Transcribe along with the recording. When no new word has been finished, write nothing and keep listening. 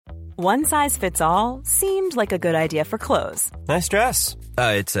One size fits all seemed like a good idea for clothes. Nice dress.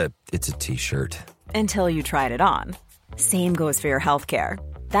 It's a t-shirt. Until you tried it on. Same goes for your healthcare.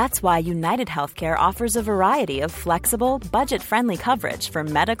 That's why United Healthcare offers a variety of flexible, budget-friendly coverage for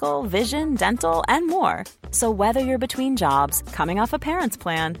medical, vision, dental, and more. So whether you're between jobs, coming off a parent's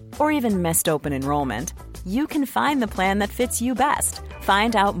plan, or even missed open enrollment, you can find the plan that fits you best.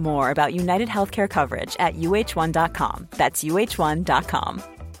 Find out more about United Healthcare coverage at uh1.com. That's uh1.com.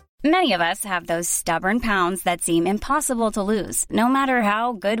 Many of us have those stubborn pounds that seem impossible to lose, no matter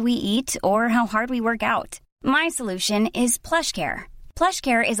how good we eat or how hard we work out. My solution is PlushCare.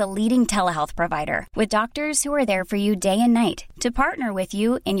 PlushCare is a leading telehealth provider with doctors who are there for you day and night to partner with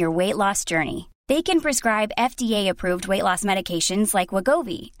you in your weight loss journey. They can prescribe FDA-approved weight loss medications like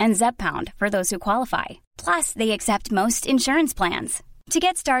Wegovy and Zepbound for those who qualify. Plus, they accept most insurance plans. To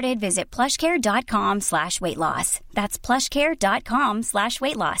get started, visit plushcare.com/weightloss. That's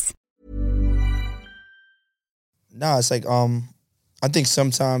plushcare.com/weightloss. No, it's like, I think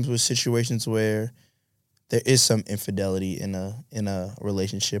sometimes with situations where there is some infidelity in a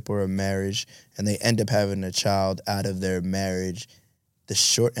relationship or a marriage, and they end up having a child out of their marriage, the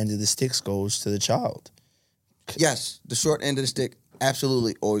short end of the stick goes to the child. Yes, the short end of the stick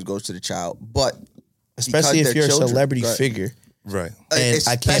absolutely always goes to the child, but especially if you're a celebrity figure. Right. And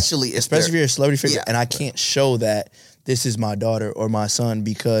especially if you're a celebrity figure, and I can't show that this is my daughter or my son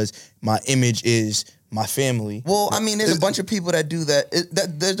because my image is my family. Well, I mean, there's a bunch of people that do that.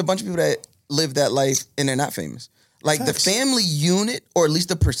 There's a bunch of people that live that life and they're not famous. Like Facts. The family unit, or at least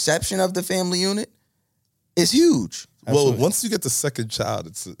the perception of the family unit, is huge. Absolutely. Well, once you get the second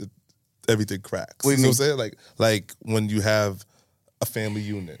child, everything cracks. What do you mean? Know what I'm saying? Like when you have a family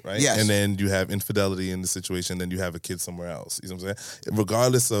unit, right? Yes. And then you have infidelity in the situation, then you have a kid somewhere else. You know what I'm saying?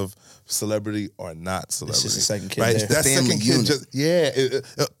 Regardless of celebrity or not celebrity. It's just a second kid. Right? There. That family second unit. kid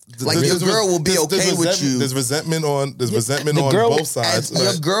like your girl will be okay with you. There's resentment on both sides.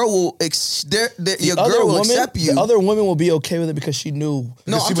 Your girl will accept you. The other woman will be okay with it because she knew.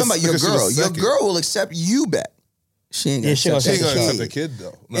 No, I'm talking about your girl. Your girl will accept you back. She ain't gonna accept the kid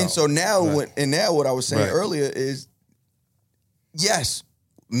though. No. And so now, what I was saying earlier is, yes,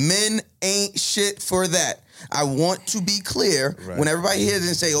 men ain't shit for that. I want to be clear when everybody hears it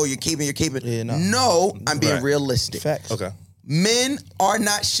and say, "Oh, you're caping." Yeah, no, I'm being realistic. Facts. Okay. Men are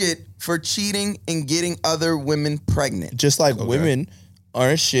not shit for cheating and getting other women pregnant. Just like women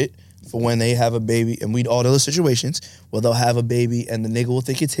aren't shit for when they have a baby, and we all know the situations where they'll have a baby and the nigga will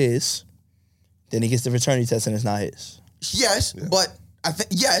think it's his. Then he gets the paternity test and it's not his. Yes, but I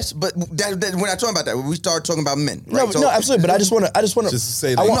think but that, we're not talking about that. We start talking about men. Right? No, absolutely. But I just want to just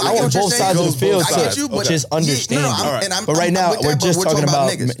say I want both sides of the field to just understand. But right now we're just talking about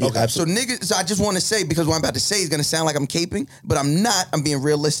niggas. Okay. So niggas. So I just want to say, because what I'm about to say is going to sound like I'm caping, but I'm not. I'm being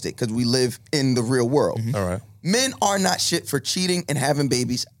realistic because we live in the real world. Mm-hmm. All right. Men are not shit for cheating and having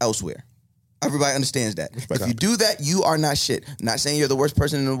babies elsewhere. Everybody understands that. If you do that, you are not shit. I'm not saying you're the worst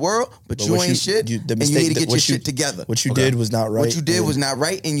person in the world, but you ain't shit, and you need to get your shit together. What you did was not right. What you did was not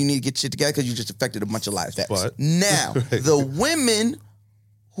right, and you need to get shit together because you just affected a bunch of lives. Now, the women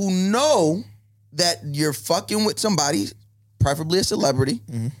who know that you're fucking with somebody, preferably a celebrity,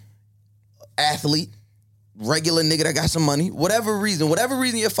 athlete, regular nigga that got some money, whatever reason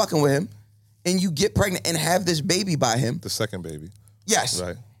you're fucking with him, and you get pregnant and have this baby by him. The second baby. Yes.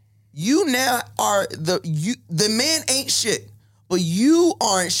 Right. You now are the man ain't shit, but you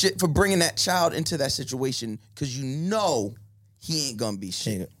aren't shit for bringing that child into that situation because you know he ain't gonna be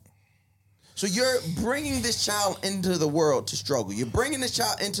shit. So you're bringing this child into the world to struggle. You're bringing this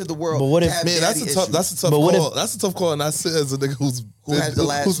child into the world. But what if that's a tough call. That's a tough call, and I sit as a nigga who has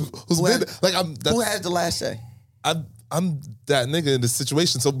the last say. I'm that nigga in this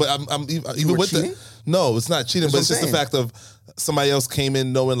situation. So, but I'm even with cheating? No, it's not cheating, That's but it's just the fact of somebody else came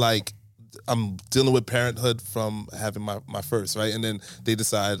in knowing like I'm dealing with parenthood from having my first, right? And then they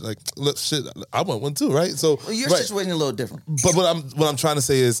decide like, look, shit, I want one too, right? So your situation is a little different. But what I'm trying to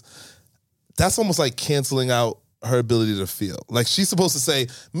say is that's almost like canceling out her ability to feel. Like she's supposed to say,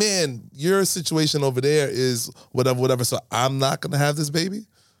 man, your situation over there is whatever, so I'm not gonna have this baby.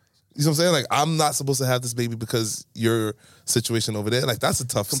 You know what I'm saying? Like, I'm not supposed to have this baby because your situation over there. Like, that's a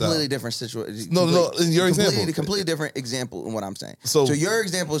tough completely different situation. No, in your example. Completely different example in what I'm saying. So your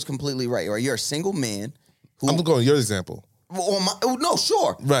example is completely right. You're a single man who... I'm going your example. No,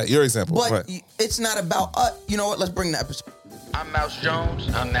 sure. Right, your example. But right. It's not about... you know what? Let's bring that episode. I'm Mouse Jones.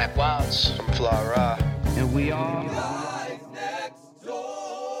 I'm Nat Watts from Flora. And we are...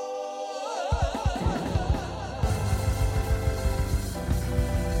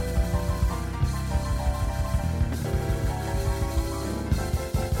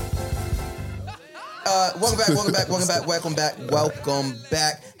 Welcome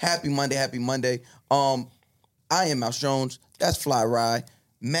back. Happy Monday. I am Mouse Jones. That's Fly Rye.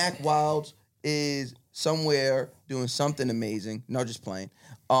 Mac Wilds is somewhere doing something amazing. No, just playing.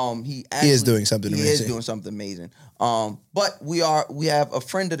 He is doing something amazing. But we have a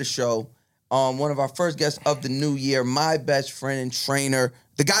friend of the show, one of our first guests of the new year, my best friend and trainer,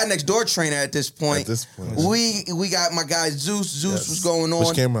 the guy next door trainer at this point. We got my guy Zeus. Zeus, what's going on?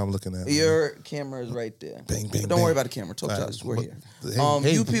 Which camera I'm looking at? Your camera is right there. Bang, bang, Don't worry about the camera. Talk to us. We're here.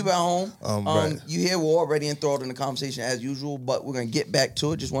 You people at home, you hear we're already enthralled in the conversation as usual, but we're going to get back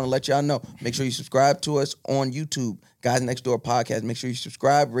to it. Just want to let y'all know. Make sure you subscribe to us on YouTube. Guys Next Door Podcast. Make sure you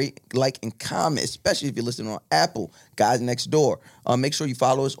subscribe, rate, like, and comment, especially if you're listening on Apple, Guys Next Door. Make sure you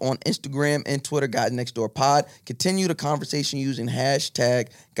follow us on Instagram and Twitter, Guys Next Door Pod. Continue the conversation using hashtag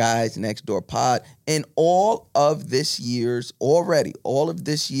Guys Next Door Pod. And all of this year's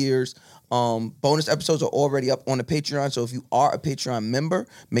bonus episodes are already up on the Patreon. So if you are a Patreon member,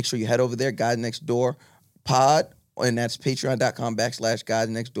 make sure you head over there, Guys Next Door Pod, and that's patreon.com/Guys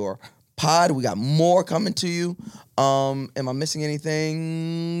Next Door Pod. We got more coming to you. Am I missing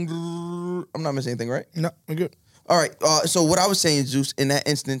anything? I'm not missing anything, right? No, we're good. All right. So what I was saying, Zeus, in that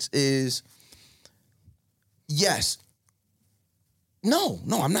instance is yes. No,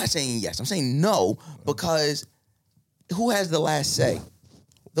 I'm not saying yes. I'm saying no because who has the last say?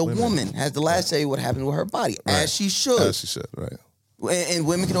 The woman has the last say what happens with her body, as she should. As she should, right. And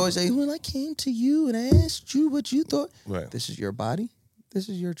women can always say, well, I came to you and I asked you what you thought. Right. This is your body. This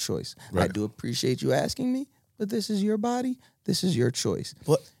is your choice. Right. I do appreciate you asking me, but this is your body. This is your choice.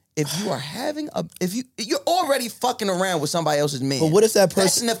 But if you are you're already fucking around with somebody else's man. But what if that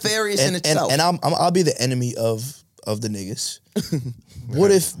person? That's nefarious in itself. And I'll be the enemy of the niggas.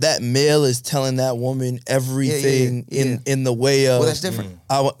 What if that male is telling that woman everything in the way of? Well, that's different.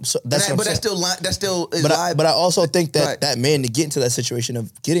 That still is liable. But I also think that that man, to get into that situation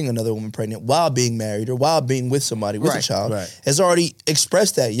of getting another woman pregnant while being married or while being with somebody with a child has already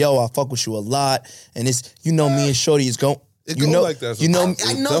expressed that, yo, I fuck with you a lot, and it's me and Shorty is going. Like that. I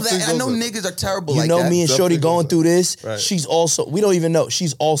know that. I know niggas are terrible like that. You know me and Shorty going through this. Right. She's also, we don't even know,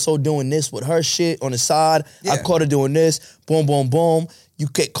 she's also doing this with her shit on the side. Yeah. I caught her doing this. Boom, boom, boom. You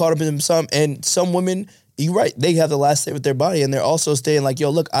get caught up in something. And some women, you're right, they have the last say with their body. And they're also staying like, yo,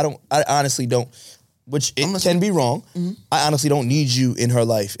 look, I honestly don't, which it can be wrong. Mm-hmm. I honestly don't need you in her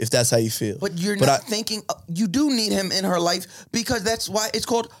life if that's how you feel. But you're not thinking, you do need him in her life because that's why it's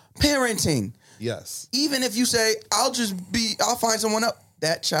called parenting. Yes. Even if you say, I'll find someone up.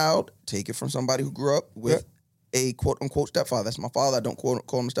 That child, take it from somebody who grew up with a quote-unquote stepfather. That's my father. I don't call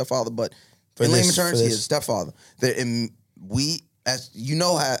him a stepfather, but in layman terms, he is a stepfather. As you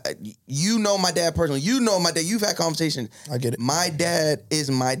know my dad personally. You know my dad. You've had conversations. I get it. My dad is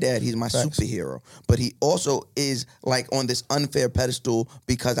my dad. He's my superhero. But he also is like on this unfair pedestal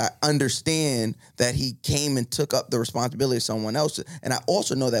because I understand that he came and took up the responsibility of someone else. And I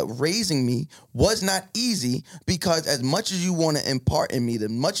also know that raising me was not easy because as much as you want to impart in me, as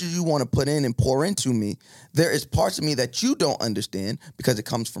much as you want to put in and pour into me, there is parts of me that you don't understand because it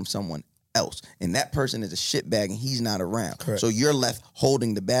comes from someone else. And that person is a shitbag and he's not around. Correct. So you're left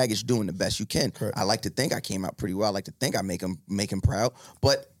holding the baggage, doing the best you can. Correct. I like to think I came out pretty well. I like to think I make him proud.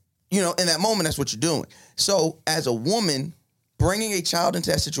 But, in that moment, that's what you're doing. So as a woman, bringing a child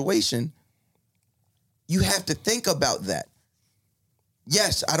into that situation, you have to think about that.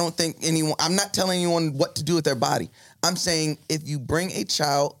 Yes, I'm not telling anyone what to do with their body. I'm saying if you bring a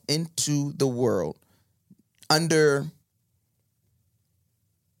child into the world under,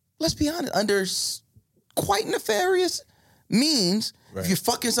 let's be honest, under quite nefarious means. Right. If you're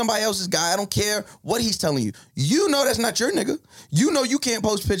fucking somebody else's guy, I don't care what he's telling you. You know that's not your nigga. You know you can't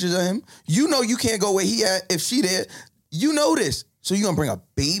post pictures of him. You know you can't go where he at if she there. You know this. So you gonna bring a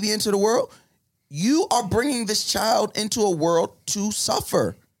baby into the world? You are bringing this child into a world to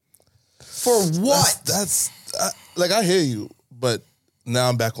suffer. For what? That's I hear you, but now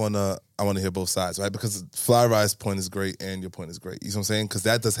I'm back on I want to hear both sides, right? Because Fly Rye's point is great and your point is great. You know what I'm saying? Because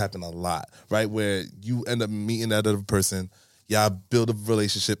that does happen a lot, right? Where you end up meeting that other person, y'all build a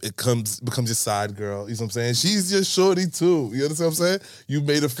relationship, it becomes your side girl. You know what I'm saying? She's your shorty too. You understand what I'm saying? You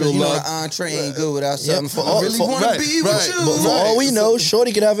made her feel loved. The entree ain't good without something for all. Really want to be with you. But for all we know,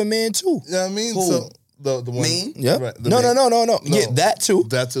 shorty could have a man too. You know what I mean? Cool. So the one, me? Yeah. Right, no. Yeah, that too.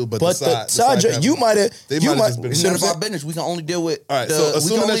 That too. But the side you might have. They might have just been. It's none of our business. We can only deal with. All right. So we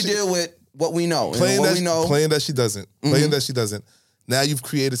can only deal with what we know. Playing that she doesn't. Now you've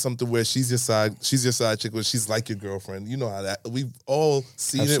created something where she's your side chick, where she's like your girlfriend. You know how that. We've all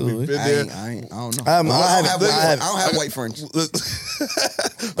seen Absolutely. it. We've been there. I don't know. I don't have white friends.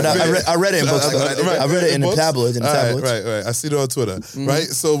 But I read it in books. I read it in the tabloids. Right. I see it on Twitter. Right.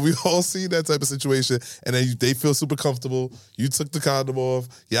 So we all see that type of situation, and then they feel super comfortable. You took the condom off.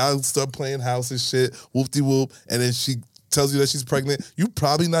 Y'all start playing house and shit. Whoop de whoop, and then she tells you that she's pregnant. You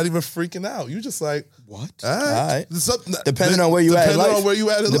probably not even freaking out. You just like, what? All right. Depending on where you at in life.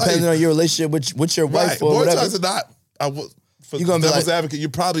 Depending on your relationship with your wife or more whatever. times than not, for you're gonna devil's be like, advocate, you're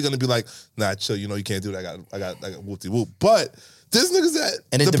probably gonna be like, nah, chill. You know you can't do that. I got whoop de whoop. But there's niggas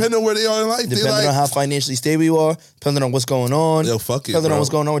that depending on where they are in life, depending on how financially stable you are, depending on what's going on, depending on what's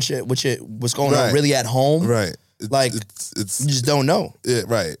going on what's going on really at home, right? Like it's you just don't know,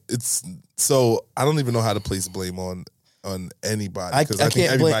 right? It's so I don't even know how to place blame on anybody because I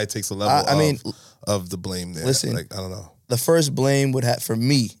think everybody takes a level of the blame there. Listen, like I don't know. The first blame for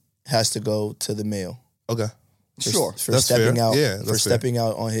me has to go to the male. Okay, for stepping out. Yeah, for stepping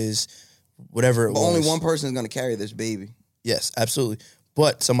out on his whatever it was. Only one person is going to carry this baby. Yes, absolutely.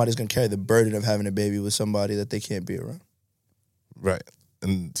 But somebody's going to carry the burden of having a baby with somebody that they can't be around. Right.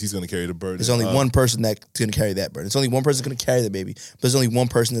 And he's going to carry the burden. There's only one person that's going to carry that burden. There's only one person that's going to carry the baby. But there's only one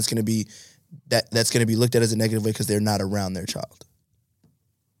person that's going to be that's going to be looked at as a negative way because they're not around their child.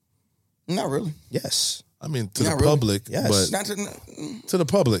 Not really. Yes. I mean, to the public, yes. But not to the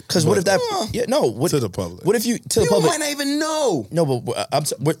public. Because what if that? To the public. What if you to the People public? might not even know. No,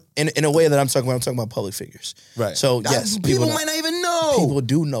 but in a way that I'm talking about public figures. Right. So yes, people might not even know. People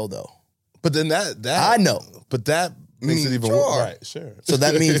do know though. But then that I know. But that makes it even sure. right. Sure. So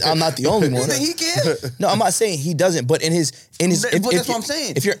that means I'm not the only one. You think he can? No, I'm not saying he doesn't. But in his, But that's what I'm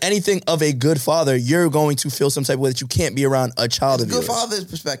saying. If you're anything of a good father, you're going to feel some type of way that you can't be around a child of yours. Good father's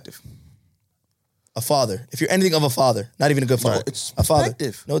perspective. A father. If you're anything of a father, not even a good father. No, it's a father.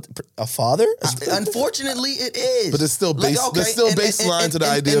 perspective. No, a father? Unfortunately, it is. But it's still baseline to the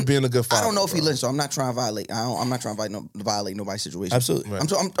idea of being a good father. I don't know if he listens, so I'm not trying to violate. I'm not trying to violate nobody's situation. Absolutely. Right. I'm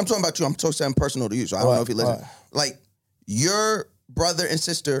talking about you. I'm talking something personal to you, so I don't know if he listens. Like your brother and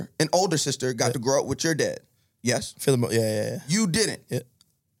sister, an older sister, got to grow up with your dad. Yes. Yeah. You didn't. Yeah.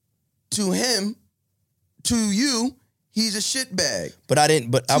 To him, to you, he's a shitbag. But I didn't.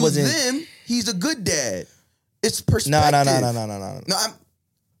 But I wasn't. To them, he's a good dad. It's perspective. No. No,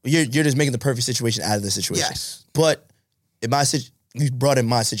 You're just making the perfect situation out of the situation. Yes. But in my you brought in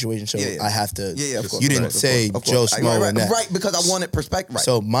my situation, so I have to. Yeah, of course. You didn't say Joe Smo and that. Right, because I wanted perspective. Right.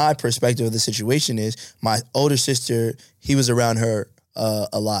 So my perspective of the situation is my older sister, he was around her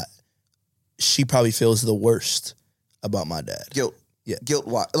a lot. She probably feels the worst about my dad. Guilt. Yeah. Guilt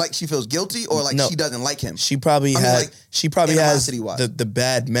what? Like she feels guilty or like she doesn't like him? She probably has animosity-wise. the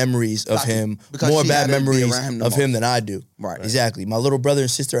bad memories of him, Because more she bad had to be memories around him the of him most. than I do. Right. Exactly. My little brother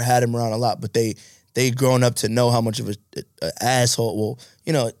and sister had him around a lot, but they grown up to know how much of a asshole, well,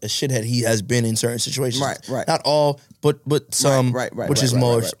 you know, a shithead he has been in certain situations. Right. Not all, but some, which is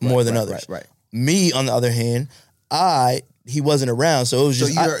more than others. Right. Me, on the other hand, he wasn't around, so it was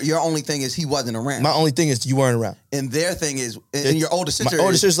just. So your only thing is he wasn't around. My only thing is you weren't around. And their thing is, and your older sister. My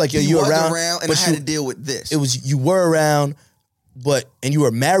older sister's like, yo, he you were wasn't around, and but I had to deal with this. It was you were around, and you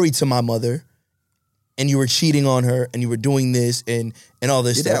were married to my mother, and you were cheating on her, and you were doing this and all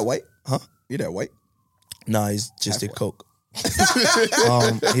this Your stuff. dad white? Huh? Your dad white? Nah, he's just did coke.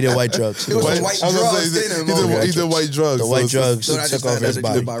 He did white drugs. It was white drugs. He did white drugs. The white drugs So took over his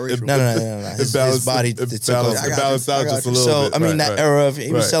body. No. His body took over. It balanced out just a little bit. So I mean, that era of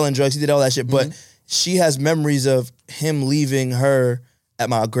he was selling drugs, he did all that shit. But she has memories of him leaving her at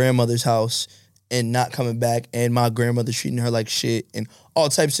my grandmother's house and not coming back, and my grandmother treating her like shit and all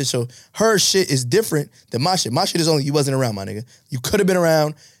types of shit. So her shit is different than my shit. My shit is only you wasn't around, my nigga. You could have been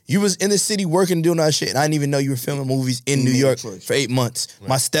around. You was in the city working and doing all that shit, and I didn't even know you were filming movies in New York for 8 months. Right.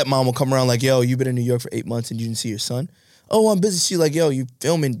 My stepmom will come around like, yo, you been in New York for 8 months and you didn't see your son? Oh, I'm busy. She's like, yo, you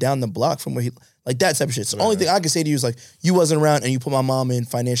filming down the block from where he... Like that type of shit. So the only thing I can say to you is like, you wasn't around and you put my mom in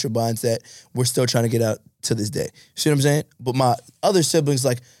financial binds that we're still trying to get out to this day. See what I'm saying? But my other siblings,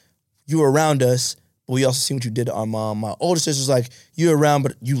 like, you were around us, but we also seen what you did to our mom. My older sister's like, you were around,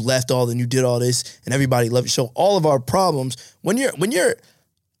 but you left all and you did all this and everybody loved you. So all of our problems, when you're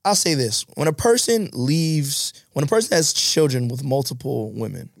I'll say this, when a person has children with multiple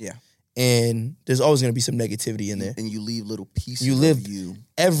women, and there's always going to be some negativity in there. And you leave little pieces of you.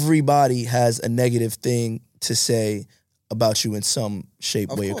 Everybody has a negative thing to say about you in some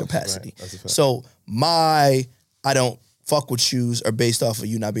shape, way, or capacity. Right. So I don't fuck with yous are based off of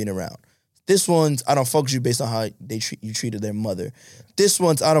you not being around. This one's I don't fuck with you based on how you treated their mother. This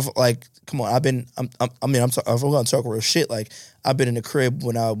one's I don't like. Come on, I'm gonna talk real shit. Like I've been in the crib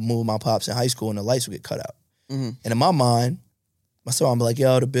when I moved my pops in high school and the lights would get cut out. And in my mind, my son, I'm like,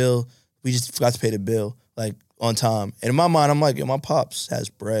 yo, the bill, we just forgot to pay the bill like on time. And in my mind, I'm like, yo, my pops has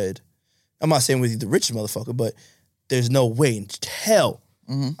bread. I'm not saying with you the richest motherfucker, but there's no way in hell.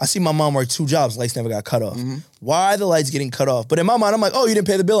 I see my mom work 2 jobs, lights never got cut off. Why are the lights getting cut off? But in my mind, I'm like, oh, you didn't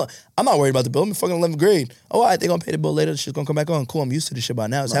pay the bill. I'm not worried about the bill. I'm in fucking 11th grade. Oh, all right, they gonna pay the bill later. The shit's gonna come back on. Cool, I'm used to this shit by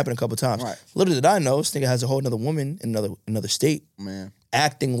now. It's happened a couple times. Little did I know, this nigga has a whole another woman in another state,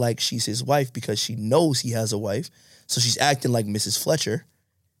 acting like she's his wife because she knows he has a wife. So she's acting like Mrs. Fletcher,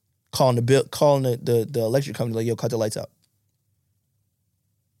 calling the electric company like, yo, cut the lights out.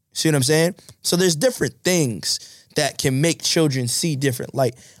 See what I'm saying? So there's different things that can make children see different.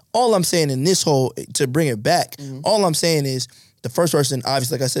 Like, all I'm saying in this whole, to bring it back, all I'm saying is the first person,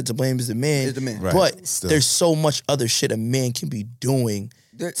 obviously, like I said, to blame is the man. Right. But Still. there's so much other shit a man can be doing.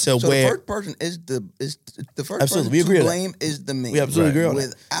 So the first person is the first Absolutely, we person agree to on that. blame is the man. We absolutely agree on that.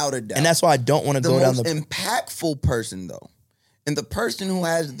 Without a doubt. And that's why I don't want to go down most the... impactful person, though, and the person who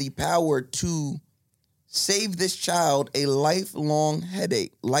has the power to save this child a lifelong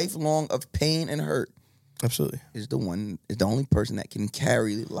headache, lifelong of pain and hurt, Absolutely. is the only person that can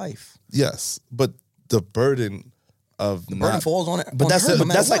carry life. Yes, but the burden of The burden falls on it. But that's her, no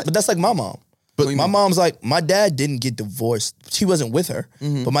matter what. that's like my mom. But my mom's like, my dad didn't get divorced. She wasn't with her.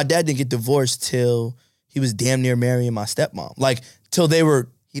 But my dad didn't get divorced till he was damn near marrying my stepmom. Like, till they were...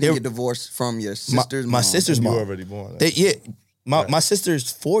 He didn't get divorced from your sister's mom. My sister's you mom. were already born. My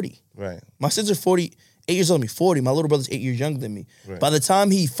sister's 40. Right. My sister's 8 years older than me, 40. My little brother's 8 years younger than me. Right. By the time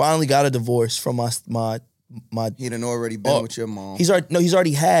he finally got a divorce from my He'd already been with your mom. he's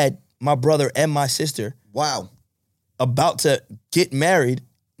already had my brother and my sister Wow. about to get married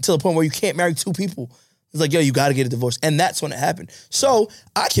to the point where you can't marry 2 people. It's like, yo, you got to get a divorce. And that's when it happened. So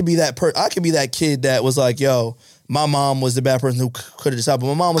I could be that kid that was like, yo, my mom was the bad person who could have decided. But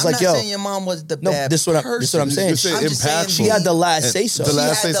my mom was I'm like, not yo. saying your mom was the No, bad this is what I'm saying. You said I'm just saying impactful. She had the last say so. The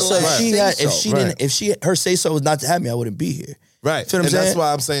last say so. Right. If her say so was not to have me, I wouldn't be here. Right, Feel what I'm and saying? that's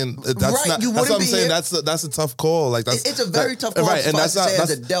why I'm saying that's Right, not. you That's what I'm wouldn't be saying. here. That's a tough call. Like that's It's a very tough call. Right, and that's not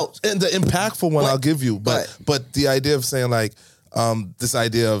as adults. And the impactful one I'll give you, but the idea of saying like this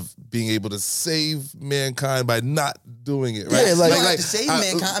idea of being able to save mankind by not doing it. Right, Yeah, like to save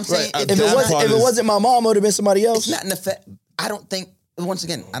mankind. I'm saying if it wasn't my mom, it would have been somebody else. It's not an effect. I don't think. Once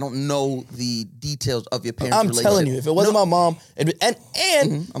again, I don't know the details of your parents' I'm relationship. telling you, if it wasn't my mom, and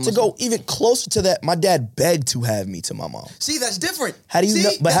to go even closer to that, my dad begged to have me to my mom. See, that's different. How do you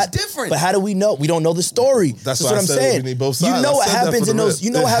know? That's different. But how do we know? We don't know the story. That's what why I I'm said saying. we need both sides. You know I what said that happens for in the those. rip.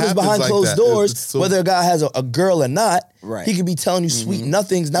 You know It what happens happens behind like closed that. doors, It's so- whether a guy has a girl or not. Right. He could be telling you sweet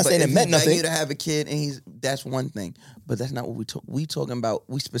nothings, not But saying if it meant he begging nothing. you to have a kid, and that's one thing. But that's not what we talking about.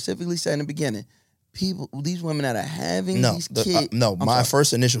 We specifically said in the beginning, these women that are having these kids. My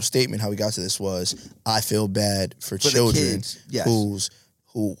first initial statement, how we got to this was, I feel bad for children kids, yes.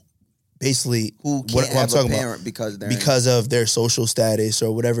 who basically Who can't have a parent because of their social status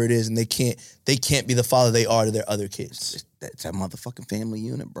or whatever it is, and they can't be the father they are to their other kids. That's a motherfucking family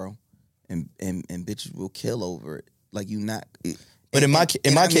unit, bro. And bitches will kill over it. Like you not. But in my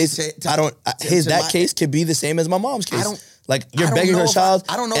case, that case could be the same as my mom's case. You're begging for a child.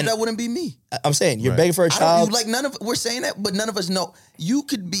 I don't know if that wouldn't be me. I'm saying you're begging for a child. We're saying that, but none of us know. You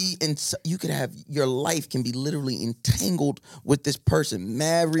could have your life can be literally entangled with this person,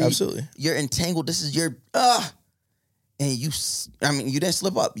 married. Absolutely, you're entangled. This is your and you didn't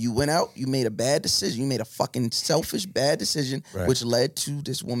slip up. You went out. You made a bad decision. You made a fucking selfish bad decision, which led to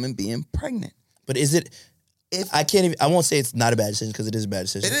this woman being pregnant. But is it? I won't say it's not a bad decision because it is a bad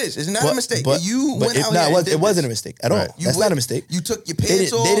decision. It is. It's not a mistake. It wasn't a mistake at all. That's not a mistake. You took your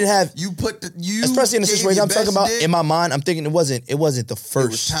pants off. They didn't have. Especially in the situation I'm talking about. In my mind, I'm thinking it wasn't the first.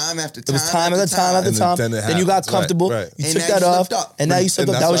 It was time after time. It was time after time. Then you got comfortable. You took that off, and now you slipped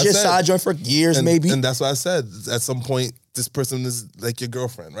up. That was your side joint for years, maybe. And that's why I said at some point this person is like your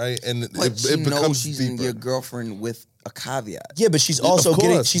girlfriend, right? And it becomes she's deeper. your girlfriend with a caveat. Yeah, but she's also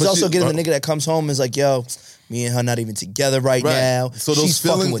getting the nigga that comes home and is like, yo, me and her not even together right now. So she's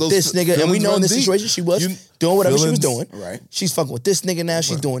fucking with this nigga. And we know in this situation she was doing whatever she was doing. Right. She's fucking with this nigga now.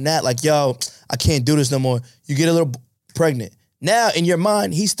 She's doing that. Like, yo, I can't do this no more. You get a little pregnant. Now, in your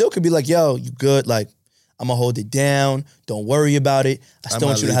mind, he still could be like, yo, you good? Like, I'm going to hold it down. Don't worry about it. I still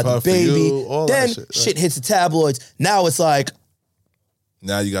want you to have the baby. Then shit hits the tabloids. Now it's like.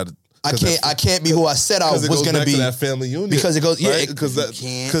 Now you got to. I can't be who I said I was going to be. That family union. Because it goes,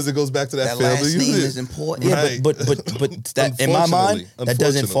 because it goes back to that family last union. name is important. Yeah, Right. but that in my mind, that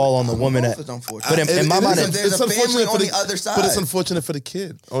doesn't fall on the woman. But in my mind, there's a family on the other side. But it's unfortunate for the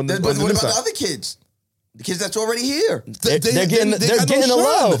kid. But what about the other kids? The kids that's already here. They're getting the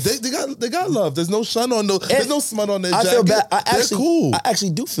love. They got love. There's no shun on there's no smut on their jacket. I feel bad. They're cool. I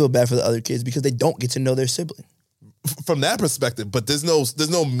actually do feel bad for the other kids because they don't get to know their sibling. From that perspective, but there's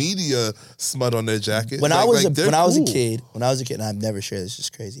no media smut on their jacket. When I was a kid, and I've never shared this, it's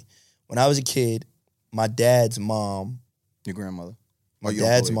crazy. When I was a kid, my dad's mom, your grandmother, my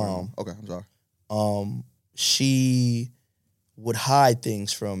dad's mom. Okay, I'm sorry. She would hide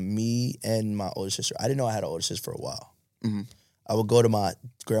things from me and my older sister. I didn't know I had an older sister for a while. Mm-hmm. I would go to my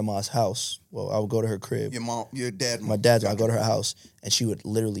grandma's house. Well, I would go to her crib. Your dad. My dad's. I go to her house, and she would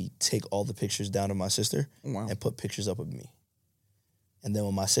literally take all the pictures down of my sister and put pictures up of me. And then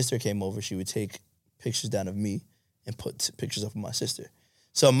when my sister came over, she would take pictures down of me and put pictures up of my sister.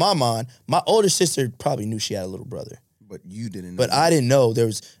 So in my mind, my older sister probably knew she had a little brother. But you didn't know. But I didn't know.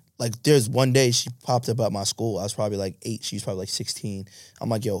 There's one day she popped up at my school. I was probably like 8. She was probably like 16. I'm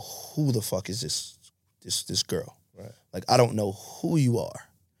like, yo, who the fuck is this girl? Right. Like, I don't know who you are.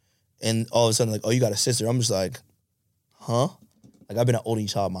 And all of a sudden, like, oh, you got a sister. I'm just like, huh? Like, I've been an only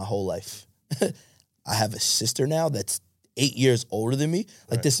child my whole life. I have a sister now that's 8 years older than me.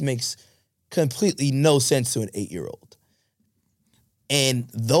 Like, this makes completely no sense to an 8-year-old. And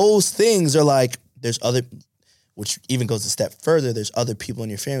those things are like, there's other, which even goes a step further, there's other people in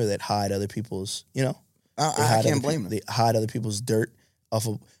your family that hide other people's, I can't blame them. They hide other people's dirt off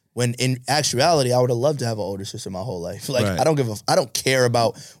of, when in actuality, I would have loved to have an older sister my whole life. Like, I don't care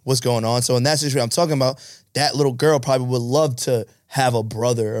about what's going on. So in that situation I'm talking about, that little girl probably would love to have a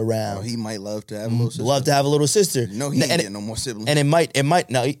brother around. Oh, he might love to have a little sister. Love to have a little sister. No, he ain't getting no more siblings. And it might,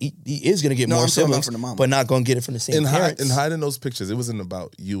 now he is going to get more siblings, from the mama. but not going to get it from the same parents. In hiding those pictures, it wasn't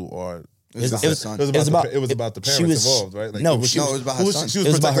about you or... It was about the parents involved, right? Like, it was about her son. She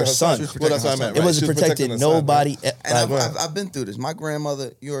was protecting her son. Well, that's what I meant. It wasn't protecting nobody. And I've been through this. My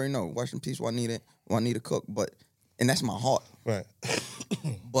grandmother, you already know, rest in peace, Juanita Cook, and that's my heart. Right.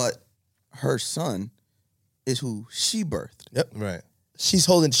 But her son is who she birthed. Yep. Right. She's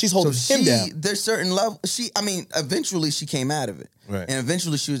holding him down. There's certain level. Eventually she came out of it. Right. And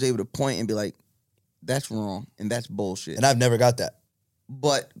eventually she was able to point and be like, that's wrong and that's bullshit. And I've never got that.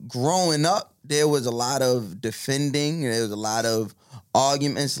 But growing up, there was a lot of defending. There was a lot of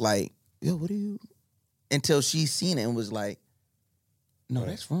arguments like, yo, what are you? Until she seen it and was like, no,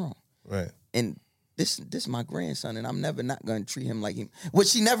 that's wrong. Right. And this is my grandson, and I'm never not going to treat him like him. Which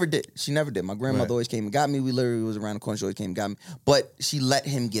she never did. She never did. My grandmother always came and got me. We literally was around the corner. She always came and got me. But she let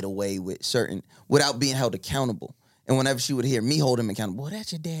him get away with without being held accountable. And whenever she would hear me hold him accountable, well,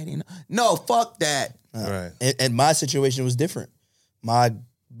 that's your daddy. No, fuck that. Right. And my situation was different.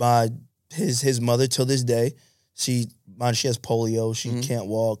 His mother till this day, she has polio, she can't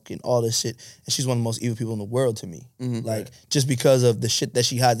walk and all this shit, and she's one of the most evil people in the world to me. Just because of the shit that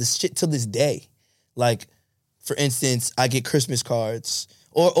she had, this shit till this day. Like, for instance, I get Christmas cards,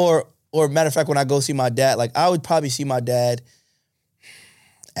 or matter of fact, when I go see my dad, like I would probably see my dad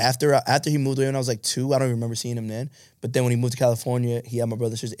after he moved away when I was like 2. I don't even remember seeing him then. But then when he moved to California, he had my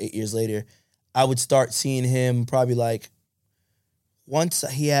brother and sister 8 years later. I would start seeing him probably like. Once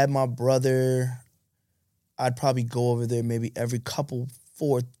he had my brother, I'd probably go over there maybe every couple,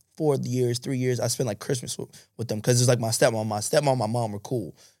 4 years, 3 years. I spent like Christmas with them because it's like my stepmom. My stepmom, my mom were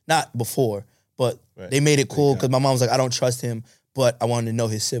cool. Not before, but they made it cool because my mom was like, I don't trust him, but I wanted to know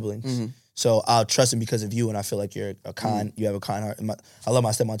his siblings. So I'll trust him because of you, and I feel like you're a kind, you have a kind heart. And I love my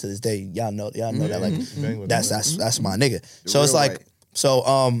stepmom to this day. Y'all know that. Like that's my nigga. So it's like,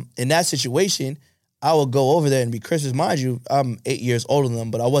 in that situation, I would go over there and be Christmas. Mind you, I'm 8 years older than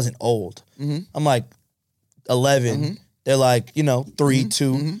them, but I wasn't old. I'm like 11. They're like, 3,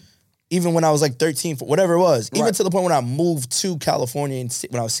 2. Even when I was like 13, whatever it was. Even to the point when I moved to California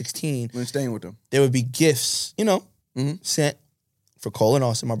when I was 16. When staying with them. There would be gifts, sent for Cole and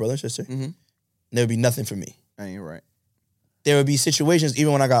Austin, my brother and sister. And there would be nothing for me. I ain't right. There would be situations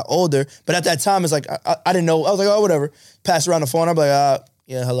even when I got older. But at that time, it's like, I didn't know. I was like, oh, whatever. Pass around the phone. I'm like,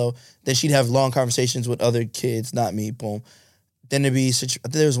 yeah, hello. Then she'd have long conversations with other kids, not me. Boom. Then there'd be, I think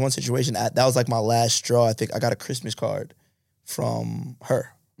there was one situation, that was like my last straw. I think I got a Christmas card from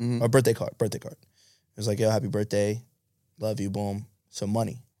her, a birthday card. It was like, yo, happy birthday. Love you, boom. Some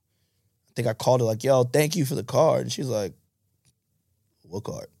money. I think I called her like, yo, thank you for the card. And she's like, what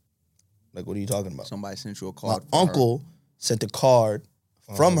card? Like, what are you talking about? Somebody sent you a card. My uncle sent a card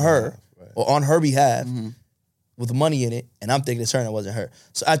from her, or on her behalf, with money in it, and I'm thinking it's her and it wasn't her.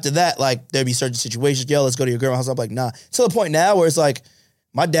 So after that, like, there'd be certain situations, yo, let's go to your grandma's house. I'm like, nah. To the point now where it's like,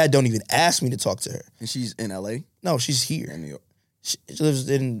 my dad don't even ask me to talk to her. And she's in LA? No, she's here. In New York. She lives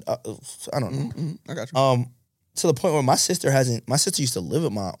in, I don't know. Mm-hmm. I got you. To the point where my sister used to live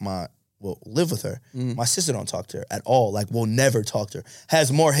with live with her. My sister don't talk to her at all. Like, will never talk to her.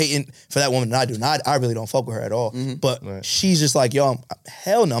 Has more hating for that woman than I do. And I really don't fuck with her at all. But she's just like, yo,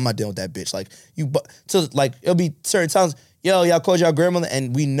 hell no, I'm not dealing with that bitch. Like, it'll be certain times, yo, y'all called y'all grandmother,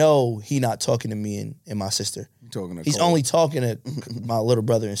 and we know he not talking to me and my sister. He's only talking to my little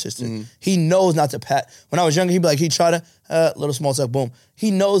brother and sister. He knows not to pat. When I was younger, he'd be like, he'd try to, little small talk, boom.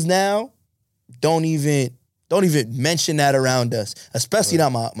 He knows now, don't even mention that around us, especially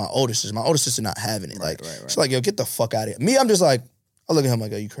not my older sister. My older sister not having it. Right. She's like, yo, get the fuck out of here. Me, I'm just like, I look at him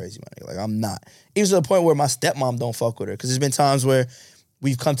like, oh, you crazy, man. Like, I'm not. Even to the point where my stepmom don't fuck with her, because there's been times where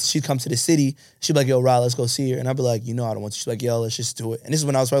she'd come to the city, she'd be like, yo, Rod, let's go see her. And I'd be like, you know I don't want to. She's like, yo, let's just do it. And this is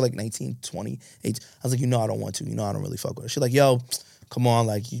when I was probably like 19, 20, 18. I was like, you know I don't want to. You know I don't really fuck with her. She's like, yo, come on,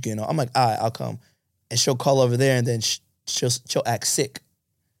 like, you know. I'm like, all right, I'll come. And she'll call over there, and then she'll act sick.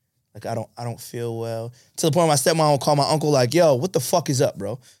 Like, I don't feel well. To the point where my stepmom will call my uncle like, yo, what the fuck is up,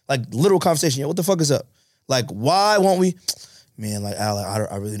 bro? Like, literal conversation. Yo, what the fuck is up? Like, why won't we? Man, like, Al,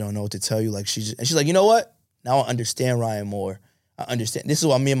 I really don't know what to tell you. Like, she's like, you know what? Now I understand Ryan more. I understand. This is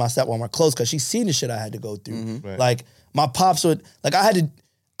why me and my stepmom are close, because she's seen the shit I had to go through. Right. Like, my pops would, like,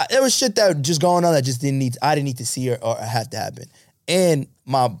 there was shit that was just going on that just I didn't need to see or had to happen. And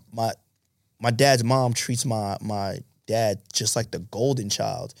my dad's mom treats my dad just like the golden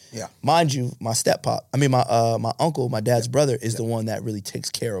child. Yeah. Mind you, my my uncle, my dad's brother, is the one that really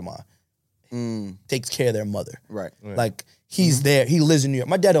takes care of takes care of their mother. Right. Like, he's there. He lives in New York.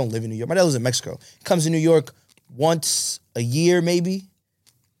 My dad don't live in New York. My dad lives in Mexico. He comes to New York once a year, maybe,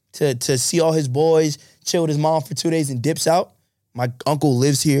 to see all his boys, chill with his mom for 2 days, and dips out. My uncle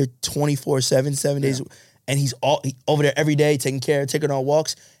lives here 24/7, 7 days, and he's over there every day, taking her on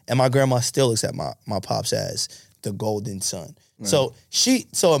walks. And my grandma still looks at my pops as the golden son. Right.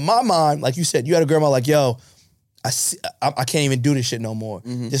 So in my mind, like you said, you had a grandma like, yo, I can't even do this shit no more.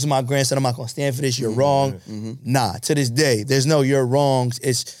 This is my grandson. I'm not gonna stand for this. You're wrong. Nah, to this day, there's no you're wrong.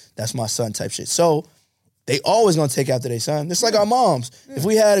 That's my son type shit. So they always gonna take after their son. It's like our moms. If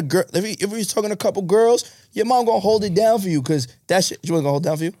we had a girl, if we was talking to a couple girls, your mom gonna hold it down for you, because that shit, she wasn't gonna hold it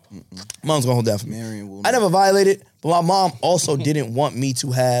down for you? Mom's gonna hold it down for me. I never violated, but my mom also didn't want me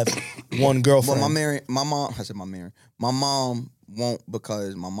to have one girlfriend. Well, my mom won't,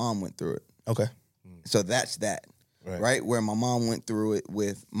 because my mom went through it. Okay. So that's that. Right? Where my mom went through it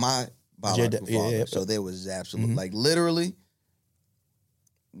with my biological father. Yeah. So there was absolutely, like, literally,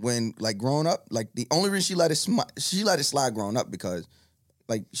 when, like, growing up, like, the only reason she let it slide growing up, because,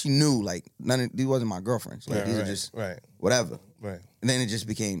 like, she knew, like, these wasn't my girlfriends. Like, these are just whatever. Right. And then it just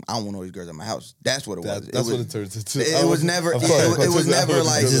became, I don't want all these girls at my house. That's what it was. That's what it turned into. It was never like,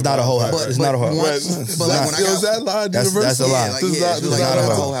 this is not a whole house. It's not a whole house. But like, when I got that line, that's a lie. This is not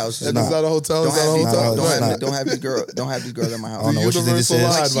a whole house. It's not a hotel. Don't have these girls at my house. I don't know what you think this is.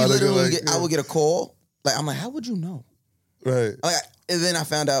 Like, she literally, I would get a call. Like, I'm like, how would you know? Right. Like, and then I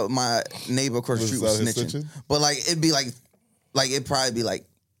found out my neighbor across the street was snitching. But like, it'd be like it'd probably be like,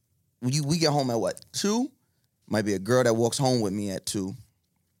 we get home at what, 2? Might be a girl that walks home with me at 2.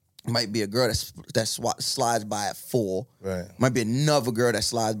 Might be a girl that slides by at 4. Right. Might be another girl that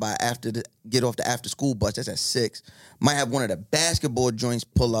slides by get off the after school bus. That's at 6. Might have one of the basketball joints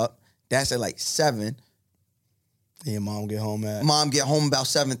pull up. That's at like 7. And your mom get home about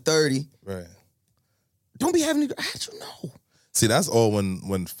 7:30. Right. Don't be having how'd you know? See, that's all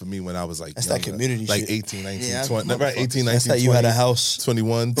when for me, when I was like, that's younger, that community like shit. 18, 19, 20, right? 18, 19, that's 20, that you had a house.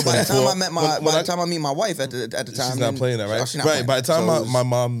 21, but 24. by the time I meet my wife at the time, she's not playing that, right? Right. By the time my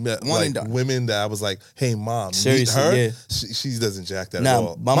mom met like women that I was like, hey, mom, seriously, meet her. Yeah. She doesn't jack that at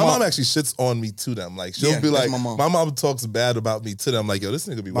all. My mom actually shits on me to them. Like, she'll be like, my mom talks bad about me to them. Like, yo, this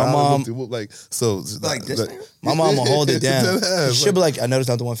nigga be wild. Like, so like this. My mom will hold it down. She'll be like, I know that's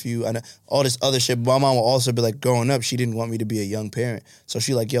not the one for you. I know all this other shit. But my mom will also be like, growing up, she didn't want me to be a young parent. So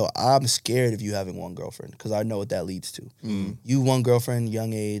she like, yo, I'm scared of you having one girlfriend, because I know what that leads to. You one girlfriend,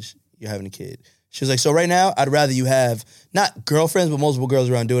 young age, you're having a kid. She was like, so right now, I'd rather you have, not girlfriends, but multiple girls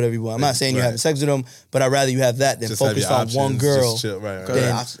around, do whatever you want. I'm not saying you're having sex with them, but I'd rather you have that than just focus on one girl. Right.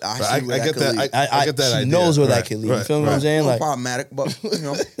 I get that. I get that she idea. knows where that could lead. You feel what I'm saying? Like, problematic, but, you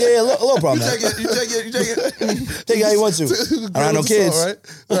know. Yeah, a little problematic. You take it. Take it how you want to. I don't have no kids.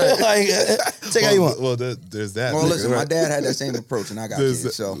 Like, take it how you want. Well, there's that. Well, listen, my dad had that same approach, and I got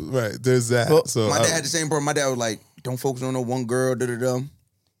kids, so. Right, there's that. So my dad had the same approach. My dad was like, don't focus on no one girl, da-da-da.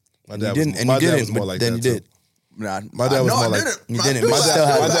 My dad was more like that. You did. Nah, My dad was more like You didn't. my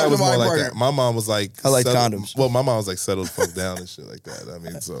dad was more like Party. that. My mom was like, I like settle- condoms. Well, my mom was like, settle the fuck down and shit like that. I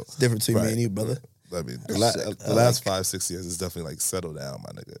mean, so It's different between me Right. and you, brother. I mean, the last 5-6 years is definitely like settle down,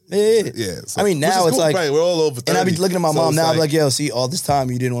 my nigga. Yeah. So, I mean, which is now it's cool, like, right, we're all over 30. and I be looking at my so mom it's now. I'm like, yo, see, all this time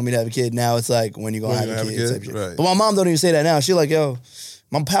you didn't want me to have a kid. Now it's like, when you gonna When have you a gonna have kid? a Type kid? shit. Right. But my mom don't even say that now. She like, yo,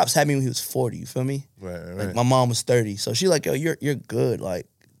 my pops had me when he was 40. You feel me? right. Like my mom was 30, so she like, yo, you're good. Like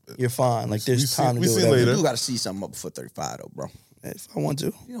you're fine. Like there's time to do see whatever. later. You got to see something up before 35, though, bro. If I want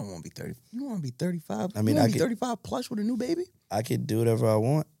to, You don't want to be 30. You want to be 35. I mean, you I want to be could- 35 plus with a new baby. I could do whatever I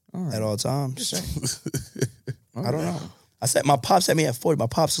want at all times. I don't know. I said my pops had me at 40. My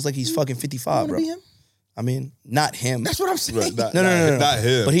pops looks like he's fucking 55, You bro. want to be him? I mean, not him. That's what I'm saying. Right, No. not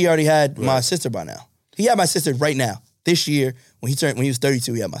him. But he already had my sister by now. He had my sister right now. This year, when he was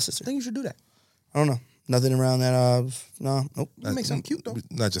 32, he had my sister. I think you should do that. I don't know. Nothing around that. No, nope. You make something cute, though.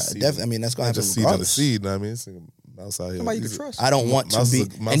 Not just seed. Definitely. I mean, that's gonna Not happen just seed on the regardless. seed. I mean, it's a mouse out here. Somebody you He's can a- trust. I don't want to Mouse be. is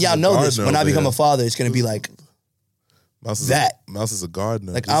a- Mouse And is y'all a know this. gardener When I over become here. a father, it's gonna be like Mouse is that. Mouse is a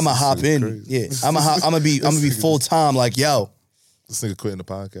gardener. like This I'm a shit hop is in. crazy. Yeah, I'm gonna be full time. Like yo, This nigga quitting the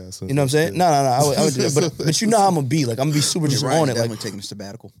podcast. you know what I'm saying? No. I would do that. But you know how I'm gonna be. Like I'm gonna be super just Ryan on it. definitely Like taking a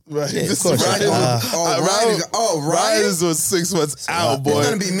sabbatical. Right. Yeah, of This course. Ryan, Ryan Ryan is was 6 months out, boy. It's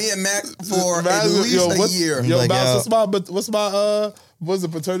gonna be me and Mac for at Ryan- least a year. Yo, Like, Mouse, what's my what's the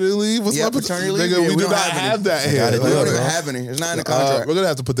paternity leave? What's Yeah, my paternity leave? Nigga, Yeah, we do don't not have any. have that here. gotta do We it, don't bro. even have any. It's not in the contract. We're gonna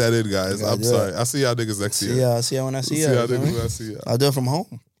have to put that in, guys. I'm do sorry. it. I'll see y'all niggas next year. see ya when I see See ya. y'all you feel niggas me? when I see y'all. I'll do it from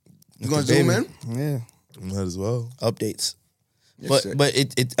home. You gonna Baby. zoom in? Yeah. Might as well. Updates. sick. But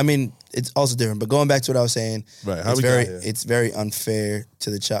I mean, it's also different. But going back to what I was saying, Right, how it's we got very here? it's very unfair to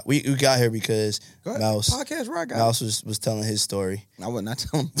the child. We got here because Go ahead. Mouse Podcast where I got Mouse was telling his story. I would not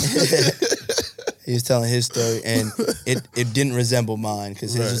tell him. He was telling his story, and it didn't resemble mine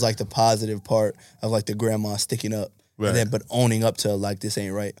because his was like the positive part of like the grandma sticking up, Right. and then but owning up to like this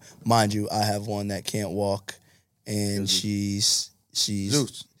ain't right. Mind you, I have one that can't walk, and she's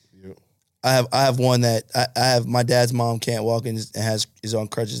Zeus. I have one that I have my dad's mom can't walk and is on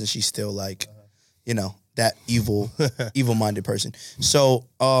crutches, and she's still like, you know, that evil minded person. So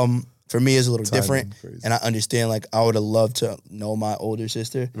for me it's a little different, crazy. and I understand. Like I would have loved to know my older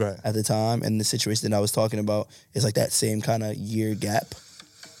sister Right. at the time, and the situation that I was talking about is like that same kind of year gap.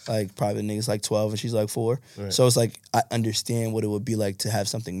 Like probably niggas like 12 and she's like 4. Right. So it's like I understand what it would be like to have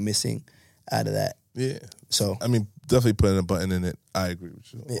something missing out of that. Yeah. So I mean, definitely putting a button in it. I agree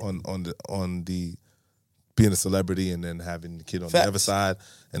with you on the being a celebrity and then having the kid on the Facts. other side,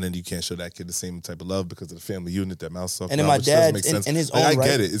 and then you can't show that kid the same type of love because of the family unit that Mouse talked And then about. my which doesn't dad's make sense. in his Like, own I right.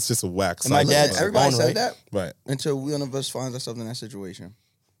 get it. It's just a whack. And my cycle. dad's Everybody own said right. that Right. until one of us finds ourselves in that situation.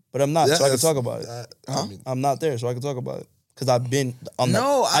 But I'm not, Yeah, so I can that's- talk about it. I mean, I'm not there, so I can talk about it. Because I've been on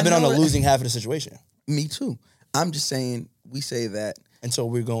No, I I've been on know the it. losing half of the situation. Me too. I'm just saying we say that And so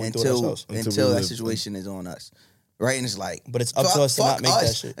we're going through it until ourselves. until we that live- situation is on us. Right? And it's like, But it's up to us to not fuck make that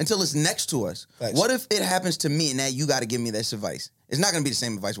us shit. until it's next to us. Facts. What if it happens to me and now you got to give me this advice? It's not going to be the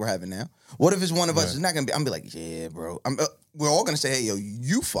same advice we're having now. What if it's one of us? It's not going to be, I'm going to be like, yeah, bro. We're all going to say, hey, yo,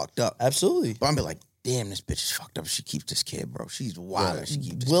 you fucked up. Absolutely. But I'm going to be like, damn, this bitch is fucked up. She keeps this kid, bro. She's wild. She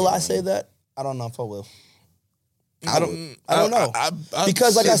keeps this Will kid I on say you. that? I don't know if I will. I don't. I don't know. I-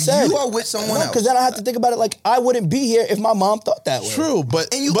 Because like I If said, you are with someone else. because then I have to think about it like I wouldn't be here if my mom thought that way. True,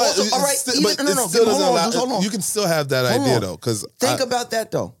 but And you but also- it's all right, still- even- but no, it no, still hold doesn't on, allow- just hold on. You can still have that Hold idea on. though, because Think about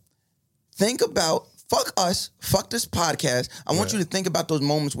that though. Think about fuck us, fuck this podcast. I want you to think about those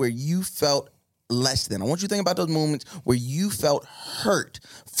moments where you felt less than. I want you to think about those moments where you felt hurt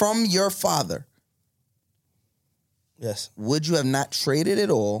from your father. Yes. Would you have not traded it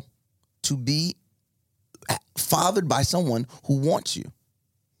all to be fathered by someone who wants you?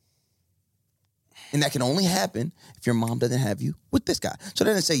 And that can only happen if your mom doesn't have you with this guy. So it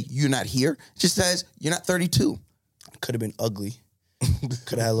doesn't say you're not here. It just says you're not 32. Could have been ugly.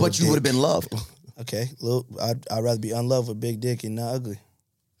 Could have had a little But you would have dick. been loved. Okay. I'd rather be unloved with big dick and not ugly.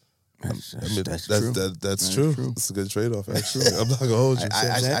 That's, I mean, that's that's true. that's true. It's a good trade off, actually. I'm not gonna hold you.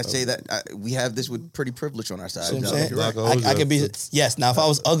 I say that we have this with pretty privilege on our side. See what I'm No, saying? you're right. Like, oh, I could be, that's- yes. Now, if I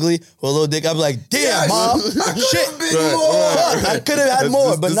was ugly with a little dick, I'd be like, damn, Yes. mom, shit. Fuck, I could have had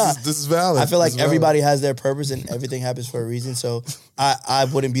more, but nah. This is valid. I feel like This is valid. everybody has their purpose and everything happens for a reason. So I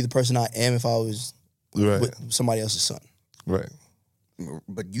wouldn't be the person I am if I was Right, with somebody else's son. right.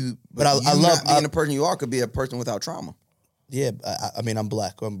 But I you love- not being the person you are could be a person without trauma. Yeah, I mean, I'm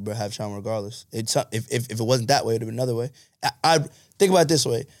black. I'm gonna have trauma regardless. It's if it wasn't that way, it'd have been another way. I think about it this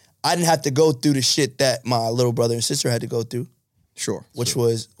way: I didn't have to go through the shit that my little brother and sister had to go through, Sure. which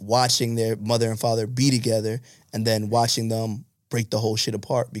was watching their mother and father be together, and then watching them break the whole shit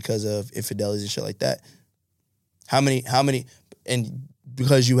apart because of infidelities and shit like that. How many, and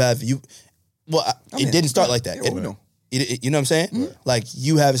because it didn't start like that. Yeah, we know. You know what I'm saying? Mm-hmm. Like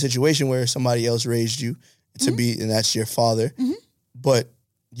you have a situation where somebody else raised you to be, and that's your father, but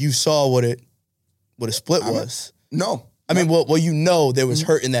you saw what a split was. No. I mean, well, there was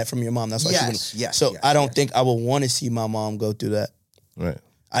hurt in that from your mom. That's why Yes. So I don't think I would want to see my mom go through that. Right.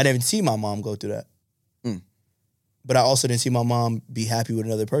 I didn't see my mom go through that. But I also didn't see my mom be happy with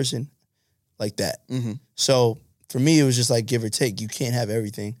another person like that. So for me, it was just like give or take. You can't have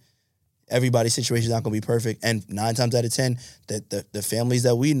everything. Everybody's situation is not going to be perfect. And 9 times out of 10, the families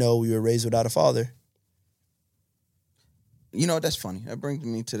that we know, we were raised without a father. You know, that's funny. That brings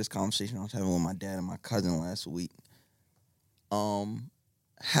me to this conversation I was having with my dad and my cousin last week.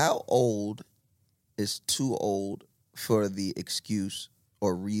 How old is too old for the excuse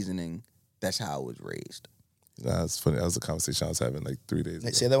or reasoning that's how I was raised? Nah, it's funny. That was a conversation I was having like 3 days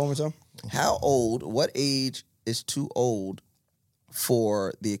ago. Say that one more time. How old, what age is too old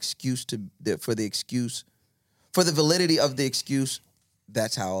for the validity of the excuse,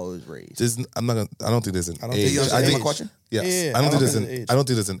 that's how I was raised? I don't think there's an age. You understand my question? Yes. Yeah, I don't think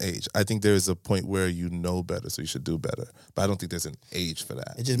there's an age. I think there is a point where you know better, so you should do better. But I don't think there's an age for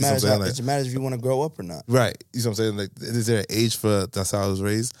that. It just matters. It just matters if you want to grow up or not. Right. You know what I'm saying? Like, is there an age for that's how I was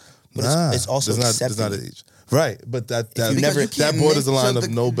raised? But it's also there's not an age. Right. But that you borders the line of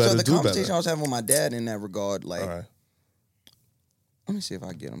know better, so the do better. conversation I was having with my dad in that regard, like, All right. let me see if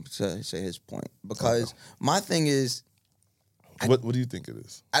I get him to say his point. Because my thing is, What do you think it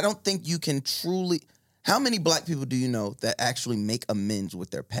is? I don't think you can truly. How many black people do you know that actually make amends with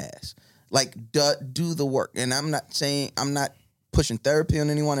their past? Like, do the work. And I'm not pushing therapy on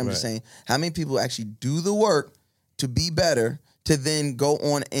anyone. I'm just saying, how many people actually do the work to be better, to then go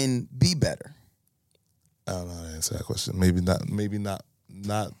on and be better? I don't know how to answer that question. Maybe not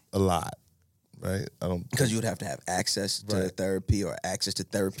a lot. Right? I don't, because you would have to have access to therapy or access to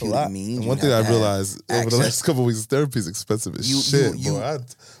therapeutic means. And one thing I realized over the last couple of weeks, therapy is expensive as shit.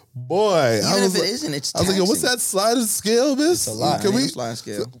 Boy, even if it isn't, it's taxing. I was like, yo, what's that sliding scale, miss? It's a lot. Can we sliding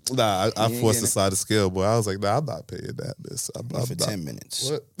scale? Nah, I forced the sliding scale, boy. I was like, nah, I'm not paying that, miss. I'm for 10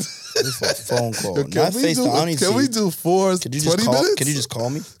 minutes. What? For a phone call. Can we do 4 Could you 20 just call? minutes? Can you just call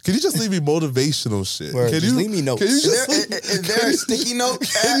me? Can you just leave me motivational shit? Word, Can just you leave me notes. Can you just Is there a sticky note?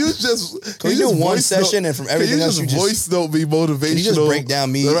 Can you just Can we do one session and from everything else you you just voice note me motivational? Can you just break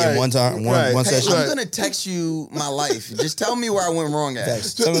down me in one time, one Hey, session? I'm gonna text you my life. Just tell me where I went wrong at.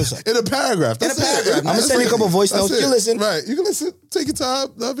 In a paragraph. That's it. I'm gonna send you a couple voice notes. You listen. Right. You can listen. Take your time.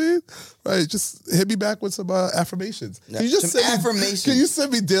 I mean, right. Just hit me back with some affirmations. Can you just Some send affirmations. Can you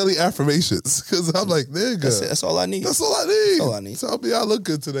send me daily affirmations? Because I'm like, nigga. That's all I need. That's all I need. That's all I need. Tell me I look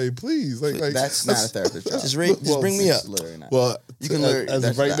good today, please. Like That's not a therapist job. Just bring me up. It's literally not. Well, You can literally. as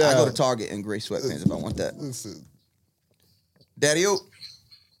of right I now, go to Target in gray sweatpants if I want that. listen. Daddy-o.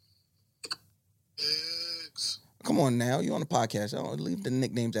 Come on now, you on the podcast. I don't leave the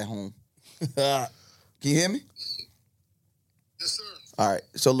nicknames at home. Can you hear me? Yes, sir. All right.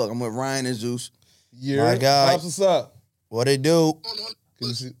 So look, I'm with Ryan and Zeus. My God. Pops, what's up? What they do?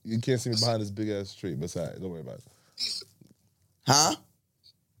 You can't see me behind this big ass tree, but it's all right. Don't worry about it. Huh?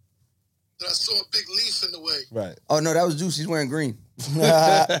 I saw a big leaf in the way. Right. Oh no, that was Zeus. He's wearing green. Yo.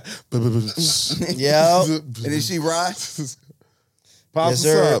 And then she ride. Pops, Yes, what's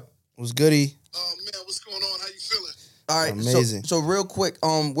sir. up? What's goody? Man, what's going on? How you feeling? All right, Amazing. So real quick,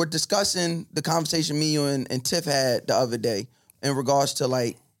 we're discussing the conversation me, you, and Tiff had the other day in regards to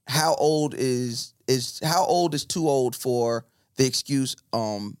like how old is too old for the excuse.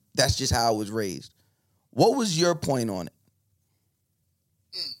 That's just how I was raised. What was your point on it?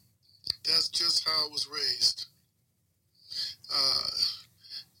 That's just how I was raised.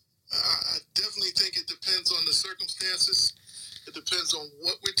 I definitely think it depends on the circumstances. It depends on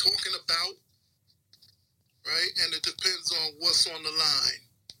what we're talking about, right? And it depends on what's on the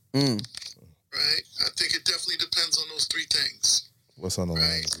line, right? I think it definitely depends on those three things. What's on the line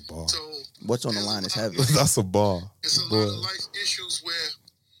Right. is a ball. So What's on the line is heavy. That's a ball. it's a lot of life issues where,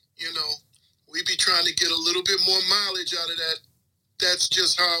 we be trying to get a little bit more mileage out of that. That's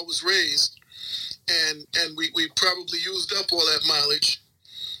just how I was raised. And we probably used up all that mileage,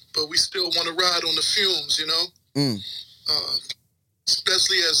 but we still want to ride on the fumes,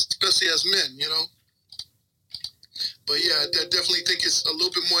 especially as men, But yeah, I definitely think it's a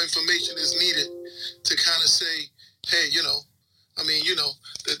little bit more information is needed to kind of say, hey, the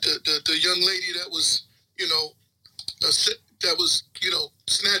young lady that was,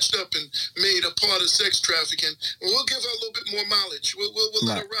 snatched up and made a part of sex trafficking, we'll give her a little bit more mileage. We'll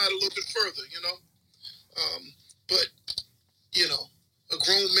let her ride a little bit further, But, a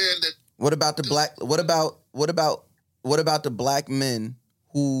grown man that What about the black? What about the black men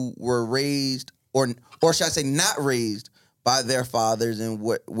who were raised, or should I say, not raised by their fathers, and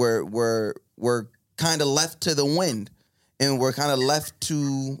were kind of left to the wind, and were kind of left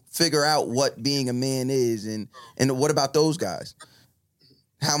to figure out what being a man is, and what about those guys?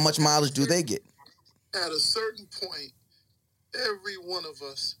 How much mileage do they get? At a certain point, every one of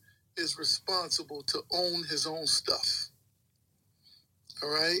us is responsible to own his own stuff. All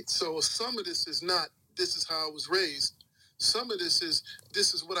right? So some of this is not, this is how I was raised. Some of this is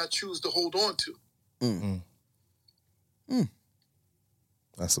what I choose to hold on to.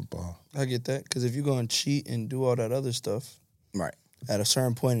 That's a ball. I get that. Because if you're going to cheat and do all that other stuff, right, at a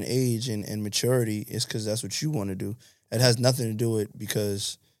certain point in age and maturity, it's because that's what you want to do. It has nothing to do with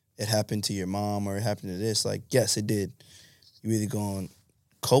because it happened to your mom or it happened to this. Like, yes, it did. You either going to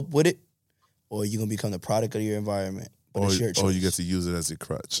cope with it or you're going to become the product of your environment. But it's your choice. Or you get to use it as your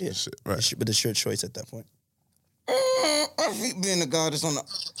crutch. Yeah. And shit. Right. But it's your choice at that point. I think being the God is on the...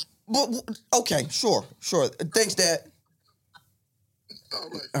 But, okay, sure. Thanks, Dad. All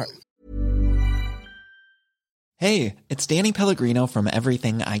right. All right. Hey, it's Danny Pellegrino from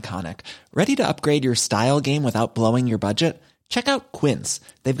Everything Iconic. Ready to upgrade your style game without blowing your budget? Check out Quince.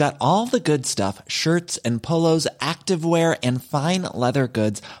 They've got all the good stuff, shirts and polos, activewear, and fine leather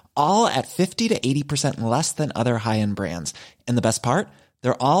goods, all at 50 to 80% less than other high-end brands. And the best part?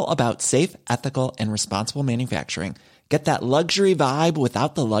 They're all about safe, ethical, and responsible manufacturing. Get that luxury vibe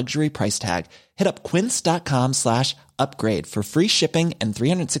without the luxury price tag. Hit up quince.com/upgrade for free shipping and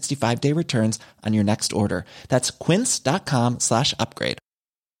 365-day returns on your next order. That's quince.com/upgrade.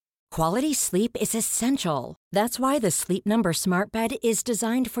 Quality sleep is essential. That's why the Sleep Number Smart Bed is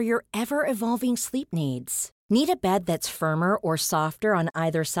designed for your ever-evolving sleep needs. Need a bed that's firmer or softer on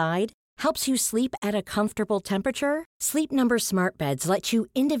either side? Helps you sleep at a comfortable temperature? Sleep Number Smart Beds let you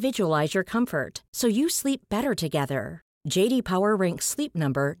individualize your comfort so you sleep better together. J.D. Power ranks Sleep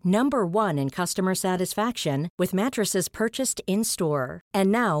Number #1 in customer satisfaction with mattresses purchased in-store.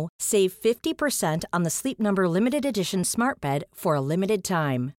 And now, save 50% on the Sleep Number Limited Edition Smart Bed for a limited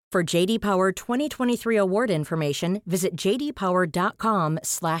time. For J.D. Power 2023 award information, visit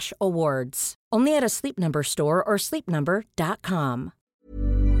jdpower.com/awards. Only at a Sleep Number store or sleepnumber.com.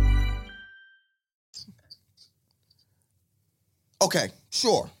 Okay,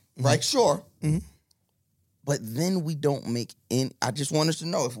 sure. Mm-hmm. Right, sure. Mm-hmm. But then we don't make any... I just want us to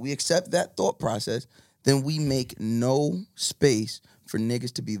know, if we accept that thought process, then we make no space for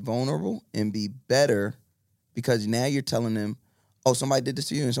niggas to be vulnerable and be better, because now you're telling them, oh, somebody did this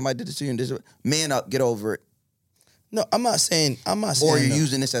to you and somebody did this to you and this... Man up, get over it. No, I'm not saying... Or you're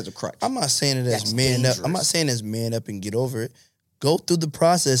using this as a crutch. I'm not saying it as man up. I'm not saying as man up and get over it. Go through the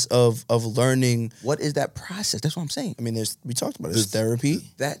process of learning. What is that process? That's what I'm saying. I mean, we talked about it. There's therapy.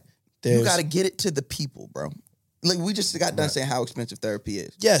 You got to get it to the people, bro. Like, we just got done saying how expensive therapy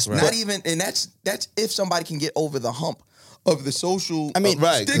is. Yes, right. Not even, and that's if somebody can get over the hump of the social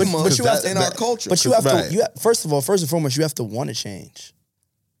right. stigma in our culture. But you have to, first and foremost, you have to want to change.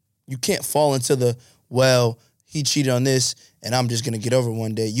 You can't fall into the, well, he cheated on this and I'm just going to get over it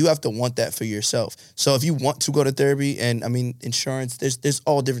one day. You have to want that for yourself. So if you want to go to therapy, and I mean, insurance, there's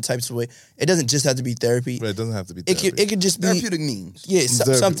all different types of way. It doesn't just have to be therapy. Right, it doesn't have to be therapy. It could just be therapeutic means. Yeah,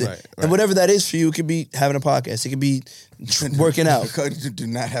 something. Right. And whatever that is for you, it could be having a podcast. It could be working out. Do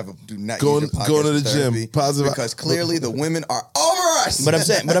not going to the gym. Positive, because clearly the women are over us. But I'm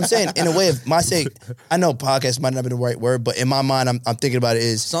saying, in a way of my sake, I know podcast might not be the right word, but in my mind, I'm thinking about it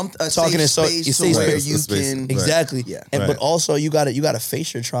is talking in space where you can exactly. Yeah. But also you got to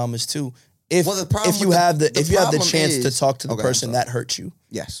face your traumas too. If you have the chance to talk to the person that hurt you,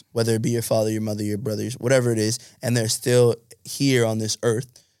 yes, whether it be your father, your mother, your brothers, whatever it is, and they're still here on this earth,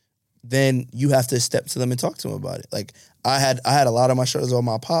 then you have to step to them and talk to them about it. Like I had a lot of my struggles on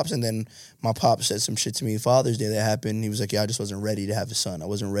my pops, and then my pops said some shit to me Father's Day that happened. He was like, "Yeah, I just wasn't ready to have a son. I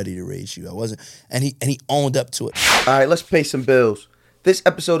wasn't ready to raise you. I wasn't," and he owned up to it. All right, let's pay some bills. This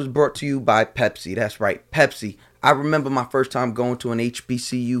episode is brought to you by Pepsi. That's right, Pepsi. I remember my first time going to an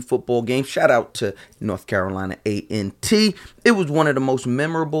HBCU football game. Shout out to North Carolina A&T. It was one of the most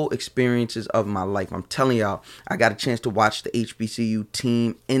memorable experiences of my life. I'm telling y'all, I got a chance to watch the HBCU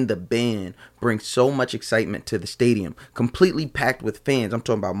team and the band bring so much excitement to the stadium. Completely packed with fans. I'm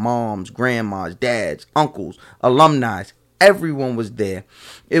talking about moms, grandmas, dads, uncles, alumni. Everyone was there.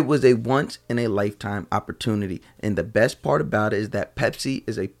 It was a once-in-a-lifetime opportunity. And the best part about it is that Pepsi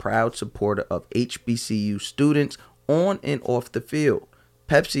is a proud supporter of HBCU students on and off the field.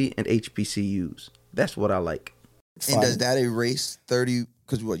 Pepsi and HBCUs. That's what I like. And does that erase 30?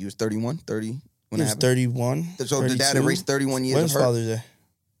 Because what, you was 31? 30? He was 31. So did that erase 31 years of hurt? Father's Day?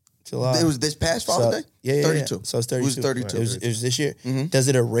 July. It was this past Father's Day? Yeah. 32. So it's 32. It was 32. It was this year. Mm-hmm. Does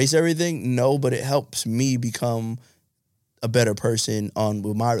it erase everything? No, but it helps me become a better person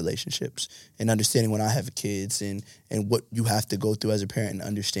with my relationships and understanding when I have kids and what you have to go through as a parent and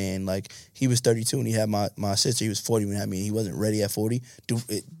understand. Like, he was 32 when he had my sister. He was 40 when he had me. He wasn't ready at 40. Do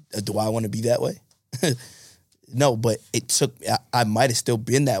I want to be that way? No, but it took. I might have still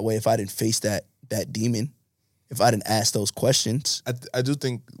been that way if I didn't face that demon. If I didn't ask those questions. I do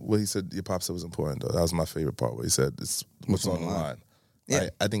think what he said, your pop said, was important, though. That was my favorite part, where he said, it's what's on the line. Yeah. Right?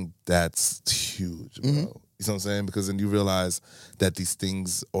 I think that's huge, bro. Mm-hmm. You know what I'm saying? Because then you realize that these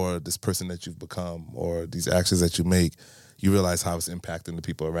things, or this person that you've become, or these actions that you make, you realize how it's impacting the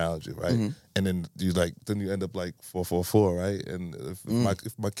people around you, right? Mm-hmm. And then you end up like 444, right? And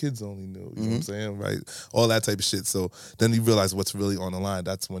if my kids only knew, you know what I'm saying, right? All that type of shit. So then you realize what's really on the line.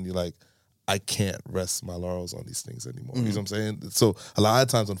 That's when you're like, I can't rest my laurels on these things anymore. You know what I'm saying? So a lot of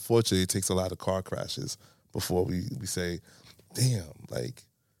times, unfortunately, it takes a lot of car crashes before we say, damn, like,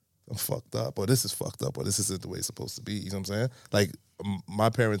 I'm fucked up, or this is fucked up, or this isn't the way it's supposed to be. You know what I'm saying? Like, my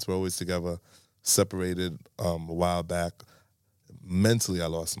parents were always together, separated a while back. Mentally, I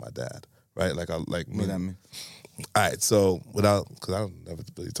lost my dad, right? Like, all right, so because I don't never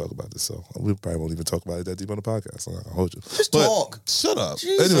really talk about this, so we probably won't even talk about it that deep on the podcast. So I'll hold you. Just talk. Shut up.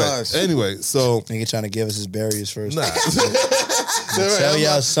 Jesus. Anyway, so Nigga trying to give us his barriers first. nah. Tell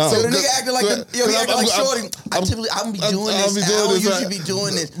y'all something. So the nigga acting like he acting like shorty. I'm be doing this. I don't usually be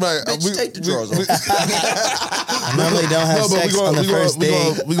doing this. Right. Bitch, take the drawers off. I normally don't have sex on the first day.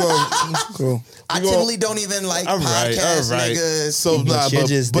 Cool. I typically don't even like podcast niggas. So nah, You're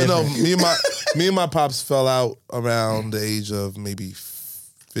just but no, different. me and my pops fell out around the age of maybe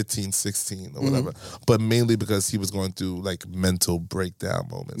 15, 16 or whatever. But mainly because he was going through like mental breakdown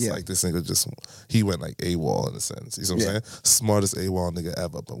moments. Yeah. Like this nigga he went like AWOL in a sense. You know what I'm saying? Smartest AWOL nigga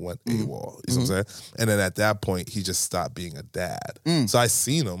ever, but went AWOL. You know what I'm saying? And then at that point, he just stopped being a dad. So I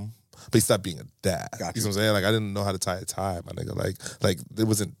seen him, but he stopped being a dad. You know what I'm saying? Like, I didn't know how to tie a tie, my nigga. Like it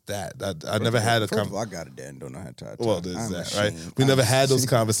wasn't that. I never had a conversation. I got a dad and don't know how to tie a tie. Well, there's that, right? We never had those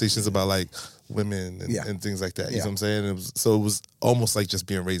conversations about like women and things like that. You know what I'm saying? It was almost like just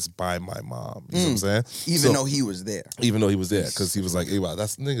being raised by my mom. You know what I'm saying? Even though he was there. Even though he was there, because he was like, hey, wow,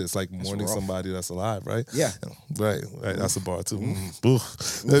 that's nigga. It's like mourning somebody that's alive, right? Yeah. Right. That's a bar too. Ooh.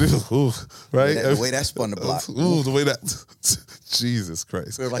 Right? The way that spun the block. Ooh, the way that. Jesus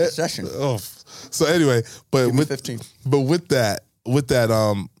Christ. Feels like a session. So anyway, but with 15. But with that,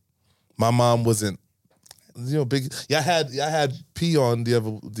 my mom wasn't, big. Yeah, I had P on the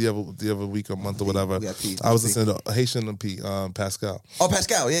other week or month or whatever. I was listening to Haitian and P, Pascal. Oh,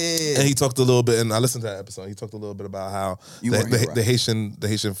 Pascal, yeah. And he talked a little bit, and I listened to that episode. He talked a little bit about how the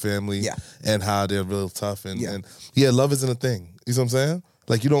Haitian family and how they're real tough and love isn't a thing. You know what I'm saying?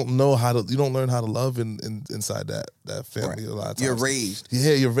 Like, you don't learn how to love inside that family a lot of times. You're raised.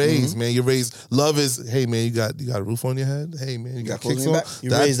 Yeah, you're raised, man. You're raised. Love is, hey man, you got a roof on your head. Hey man, you got kicks on.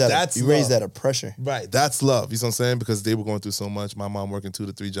 You raised that of pressure. Right. That's love. You know what I'm saying? Because they were going through so much. My mom working 2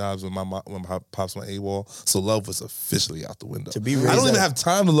 to 3 jobs when my pops went AWOL. So love was officially out the window. I don't even have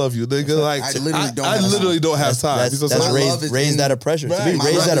time to love you, nigga. Like, I literally don't have time. That's raised out of pressure. To be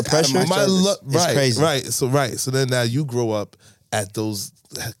raised out of pressure is crazy. Right. So then now you grow up at those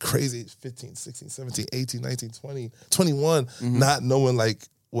crazy 15, 16, 17, 18, 19, 20, 21, not knowing like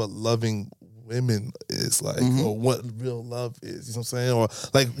what loving women is like or what real love is. You know what I'm saying? Or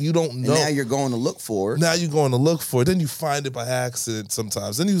like you don't know. And now you're going to look for it. Now you're going to look for it. Then you find it by accident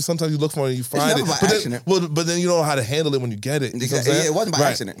sometimes. Then sometimes you look for it and you find it. By accident. But then you don't know how to handle it when you get it. You know what I'm saying? It wasn't by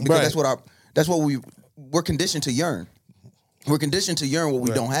accident. Because that's what we're conditioned to yearn. We're conditioned to yearn what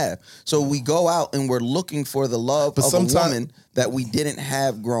we don't have. So we go out and we're looking for the love of a woman that we didn't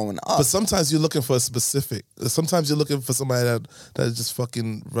have growing up. But sometimes you're looking for a specific. Sometimes you're looking for somebody that just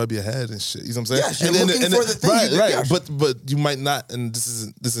fucking rub your head and shit. You know what I'm saying? Yes, you're looking for the thing. Right. But you might not, and this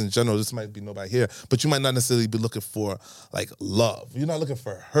is in general, this might be nobody here, but you might not necessarily be looking for like love. You're not looking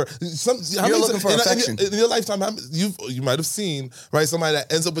for her. You're looking for affection. In your lifetime, you might have seen, right, somebody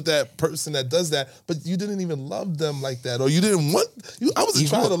that ends up with that person that does that, but you didn't even love them like that, or you didn't want. I wasn't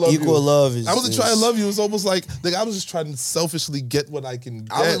trying to love you. Equal love is. I wasn't trying to love you. It's almost like I was just trying to selfishly get what I can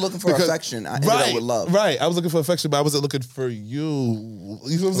get. I was looking for affection. I ended up with love. Right. I was looking for affection, but I wasn't looking for you. You know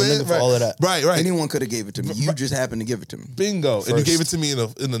what I'm saying? Looking for all of that. Right. Anyone could have gave it to me. You just happened to give it to me. Bingo. First. And you gave it to me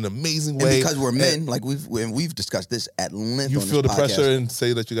in an amazing way. And because we're men, like we've discussed this at length. You on feel this the podcast. pressure and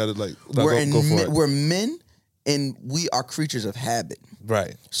say that you got to like go for it. We're men, and we are creatures of habit.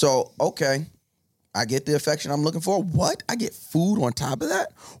 Right. So okay, I get the affection I'm looking for. What? I get food on top of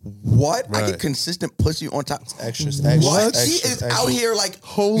that? What? I get consistent pussy on top. Extra. What? She is out here like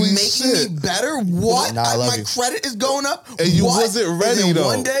making me better? What? Nah, my credit is going up? And you wasn't ready, and then though.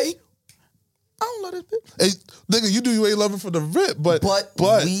 one day, I don't love this bitch. Hey, nigga, you ain't loving from the rip, but we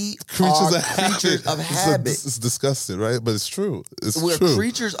are creatures of habit. It's disgusting, right? But it's true. We're true.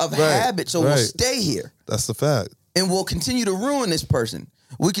 creatures of habit, so we'll stay here. That's the fact. And we'll continue to ruin this person.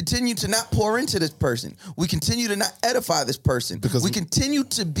 We continue to not pour into this person. We continue to not edify this person. Because we continue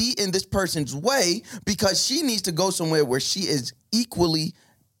to be in this person's way because she needs to go somewhere where she is equally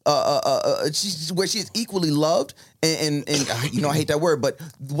where she is equally loved and you know, I hate that word, but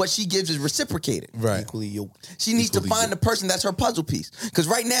what she gives is reciprocated. Right. Equally yoked. She needs to find the person that's her puzzle piece. Because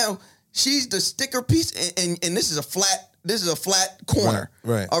right now, she's the sticker piece and this is a flat corner.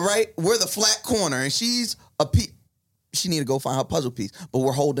 Right. All right? We're the flat corner and she's a piece. She need to go find her puzzle piece, but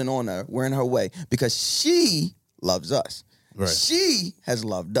we're holding on to her. We're in her way because she loves us. Right. She has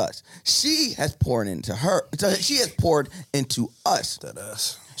loved us. She has poured into her. She has poured into us. That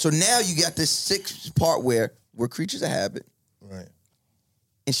ass. So now you got this sixth part where we're creatures of habit. Right.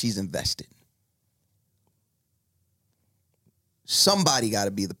 And she's invested. Somebody got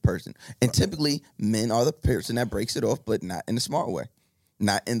to be the person. And typically, men are the person that breaks it off, but not in the smart way.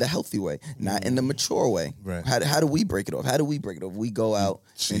 Not in the healthy way, not in the mature way. Right. How do we break it off? How do we break it off? We go out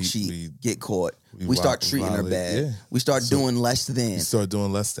and cheat, get caught. We start treating her bad. Yeah. We start doing less than.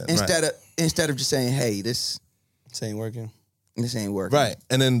 Instead of just saying, "Hey, this ain't working. This ain't working." Right,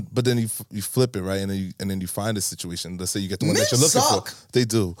 and then you flip it, right, and then you find a situation. Let's say you get the one that you're looking for. They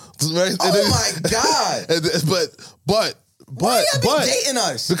do, right? Oh my god! But why y'all be dating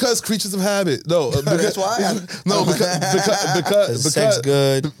us? Because creatures of habit. No, that's why. Because sex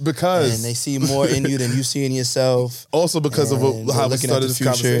good. Because and they see more in you than you see in yourself. Also, because of how we started this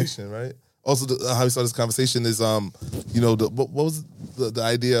future. conversation, right? Also, how we started this conversation is, what was the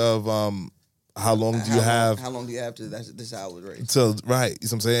idea of how long do you have? How long do you have to? This is how I was raised. So right, you know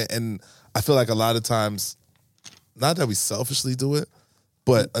what I'm saying, and I feel like a lot of times, not that we selfishly do it.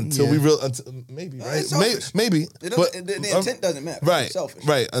 But until we maybe, right? Maybe. But the intent doesn't matter. Right. It's selfish.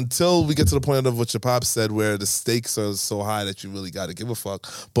 Right. Until we get to the point of what your pop said where the stakes are so high that you really got to give a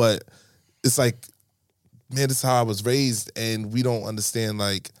fuck. But it's like, man, this is how I was raised and we don't understand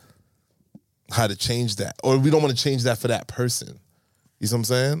like how to change that. Or we don't want to change that for that person. You see what I'm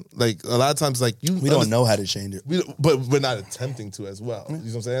saying? Like a lot of times like we don't know how to change it. But we're not attempting to as well. You know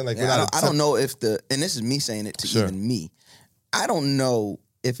what I'm saying? Like I don't know if and this is me saying it to even me. I don't know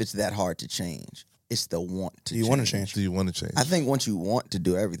if it's that hard to change. It's the want to change. Do you want to change? Do you want to change? I think once you want to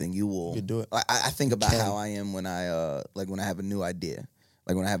do everything, you will. You do it. I think about how I am when I when I have a new idea,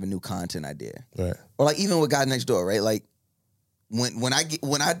 like when I have a new content idea, right? Or like even with God Next Door, right? Like when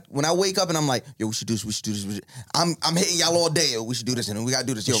I wake up and I'm like, yo, we should do this. I'm hitting y'all all day. Yo, we should do this and we gotta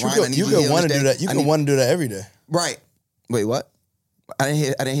do this. Yo, Ryan, you can want to do that. You can want to do that every day. Right. Wait, what? I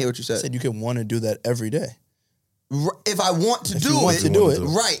didn't hear what you said. I said you can want to do that every day. If I want to do it,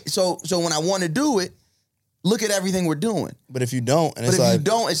 right? So when I want to do it, look at everything we're doing. But if you don't,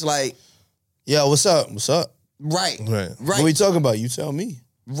 it's like, yeah, what's up? Right. What are we talking about? You tell me.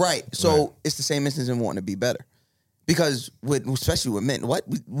 Right. So it's the same instance in wanting to be better, because especially with men,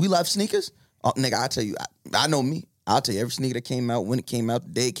 we love sneakers. Oh, nigga, I tell you, I know me. I'll tell you every sneaker that came out, when it came out, the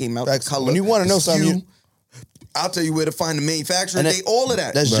day it came out, the color. When you want to know something, I'll tell you where to find the manufacturer date, all of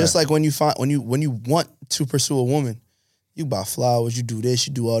that. That's just like when you want to pursue a woman, you buy flowers, you do this,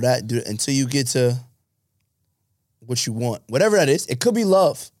 you do all that, until you get to what you want. Whatever that is. It could be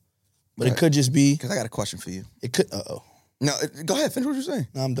love, but it could just be. Because I got a question for you. It could. No, go ahead. Finish what you're saying.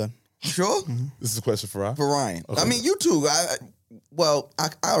 No, I'm done. Sure? Mm-hmm. This is a question for Ryan. For Ryan. Okay. I mean, you too. I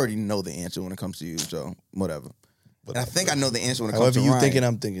already know the answer when it comes to you, so whatever. And I think I know the answer when it comes to Ryan. However you thinking,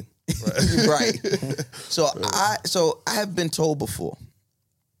 I'm thinking. Right. So I have been told before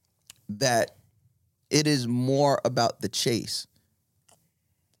that it is more about the chase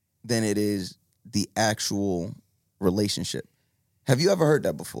than it is the actual relationship. Have you ever heard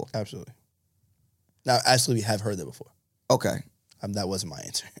that before? Absolutely. Now, actually, we have heard that before. Okay. That wasn't my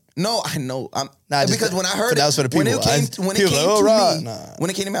answer. No, I know. Because when I heard that was for the people. When it came to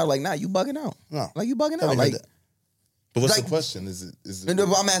me, I was like, nah, you bugging out. No. Like, you bugging out. Like, but what's the question? Is it?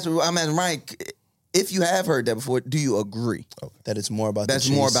 I'm asking Ryan, if you have heard that before, do you agree? Okay. That it's more about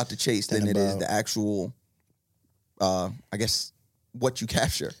the chase than it is the actual, I guess, what you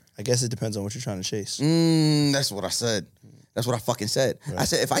capture. I guess it depends on what you're trying to chase. That's what I said. That's what I fucking said. Right. I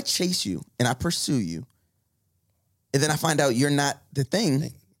said, if I chase you and I pursue you, and then I find out you're not the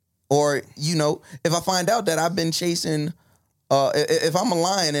thing, or, if I find out that I've been chasing If I'm a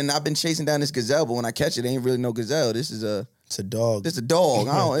lion and I've been chasing down this gazelle, but when I catch it, it ain't really no gazelle. It's a dog. This a dog.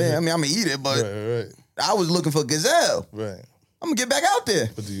 I mean, I'm gonna eat it, but I was looking for gazelle. Right. I'm gonna get back out there.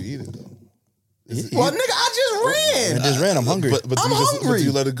 But do you eat it though? Well, nigga, I just ran. I'm hungry. But I'm hungry. But do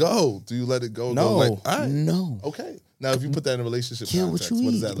you let it go? Do you let it go? No. Go like, all right. No. Okay. Now, if you put that in a relationship Kill context, what you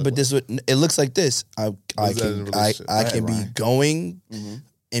what does eat. that look But this it looks like this. I can be going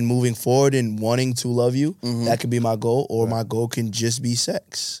and moving forward and wanting to love you. That could be my goal, or my goal can just be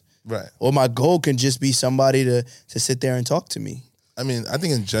sex. Right. Or my goal can just be somebody to sit there and talk to me. I mean, I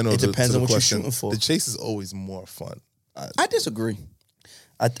think in general, it depends on what question, you're shooting for. The chase is always more fun. I disagree.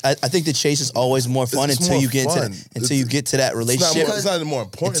 I think the chase is always more fun until you get to that relationship. It's not more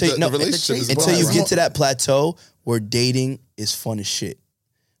important. Until, the relationship is until you more get to that plateau where dating is fun as shit.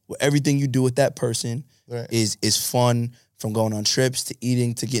 Where everything you do with that person is fun, from going on trips to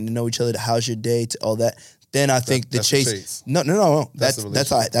eating to getting to know each other to how's your day to all that. Then I think the chase. No. That's the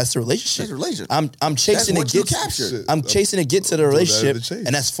relationship. That's the relationship. I'm chasing that's to what get. you captured. I'm chasing to get to the relationship,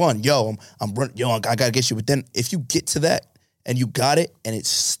 and that's fun. Yo, I'm running. Yo, I gotta get you. But then if you get to that and you got it, and it's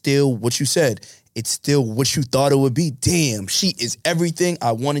still what you said, it's still what you thought it would be. Damn, she is everything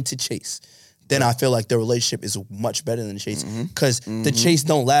I wanted to chase. Then I feel like the relationship is much better than the chase, because the chase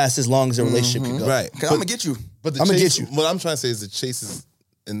don't last as long as the relationship can go. Right. I'm gonna get you. But I'm gonna get you. What I'm trying to say is the chase is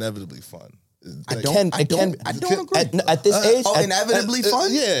inevitably fun. I don't agree. At this age, inevitably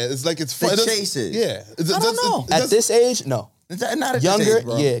fun. Yeah, it's like it's fun. The chase is. Yeah, I don't know. At this age, no. Not at Younger, this age,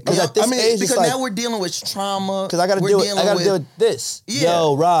 bro. yeah. Because at this age, because it's like, now we're dealing with trauma. Because I gotta deal with this. Yeah.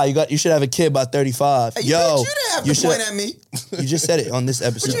 Yo, Ra, you should have a kid by 35. Hey, Yo, you didn't have to point at me. You just said it on this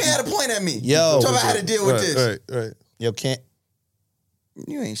episode. But you had to point at me. Yo, talk about how to deal with this. Right. Yo, can't.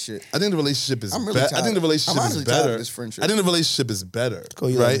 You ain't shit. I think the relationship is. I'm really tired. I think the relationship is tired better. of this friendship. I think the relationship is better.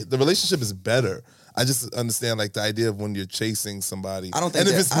 Right. The relationship is better. I just understand like the idea of when you're chasing somebody. I don't think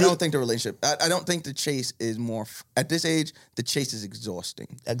the relationship. I don't think the chase is more. At this age, the chase is exhausting.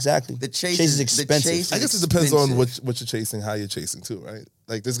 Exactly. The chase is expensive. I guess it depends on what you're chasing, how you're chasing too, right?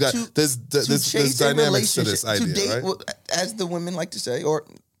 Like there's dynamics to this idea, date, right? As the women like to say, or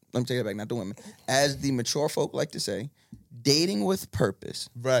let me take it back, not the women. As the mature folk like to say, dating with purpose,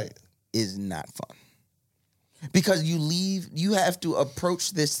 right, is not fun. Because you have to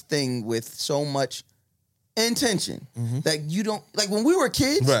approach this thing with so much intention that you don't, like when we were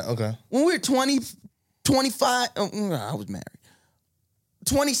kids. Right, okay. When we were 20, 25, I was married.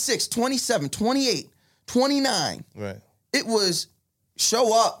 26, 27, 28, 29. Right. It was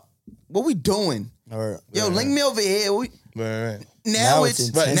show up. What we doing? Yo, link me over here. Right. Now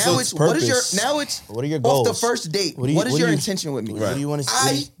it's what are your goals? Off the first date? What is your intention with me? What do you want to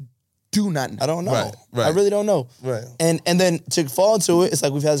see? Do not know. I don't know. Right. I really don't know. Right. And then to fall into it, it's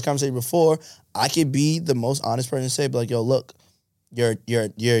like we've had this conversation before. I could be the most honest person to say, but like, yo, look, your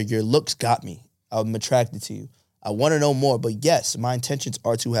looks got me. I'm attracted to you. I want to know more. But yes, my intentions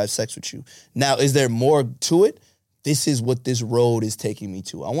are to have sex with you. Now, is there more to it? This is what this road is taking me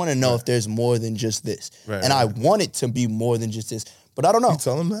to. I want to know if there's more than just this. Right, I want it to be more than just this. But I don't know. You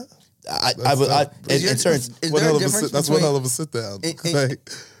tell him that? That's one hell of a sit down.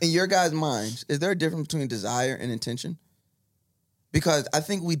 In your guys' minds, is there a difference between desire and intention? Because I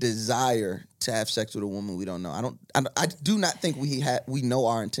think we desire to have sex with a woman we don't know. I do not think we know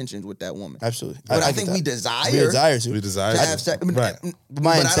our intentions with that woman. Absolutely. But I think we desire to have sex. Right. But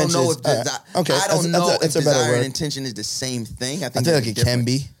I don't know if desire and intention is the same thing. I feel like it can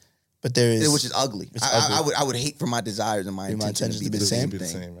be. But there is, which is ugly. I would hate for my desires and my intentions to be the same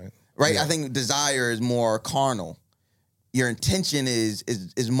thing. Right? Yeah. I think desire is more carnal. Your intention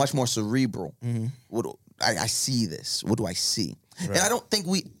is much more cerebral. I see this. What do I see? Right. And I don't think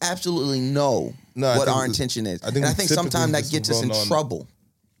we absolutely know what our intention is. I think sometimes that gets us in trouble.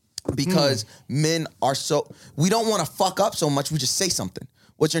 Because men are we don't want to fuck up so much, we just say something.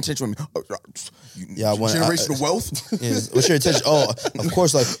 What's your intention with me? Generational wealth? What's your intention? Oh, of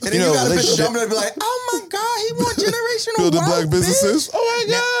course, like, and then you got a bitch jumping and be like, oh my God, he want generational wealth. Building black businesses. Oh my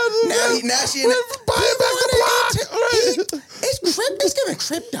Now God. she buying back the block. It's giving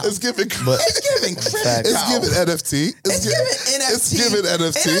crypto. It's giving crypto. It's giving NFT. It's giving NFT. It's giving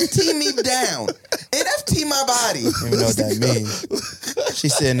NFT. NFT me down. NFT my body. I don't even know what that means.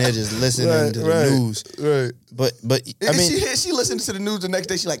 She's sitting there just listening to the news. Right. But I mean, she listens to the news the next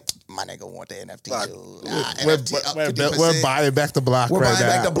day. She's like, My nigga want the NFT too. We're buying back the block right now. We're buying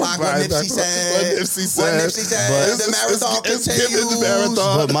back the block. What Nipsey said. The marathon continues.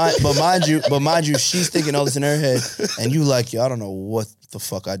 But mind you, she's thinking all this in her head, and you like, yo, I don't know what the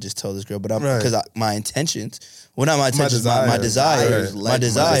fuck I just told this girl, but because my intentions, well, not my intentions, my desire is led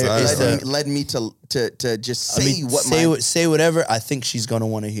me to just say say whatever I think she's gonna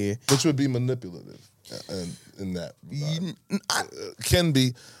want to hear, which would be manipulative in that regard. Can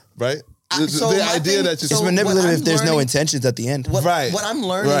be. Right? The idea that it's manipulative if there's no intentions at the end. What I'm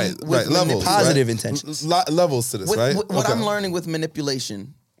learning with levels, positive intentions. Levels to this, right? What I'm learning with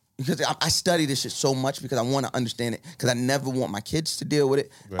manipulation, because I study this shit so much because I want to understand it, because I never want my kids to deal with it.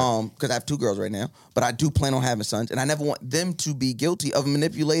 Because I have 2 girls right now, but I do plan on having sons, and I never want them to be guilty of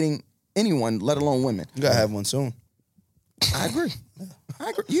manipulating anyone, let alone women. You gotta have one soon. I agree.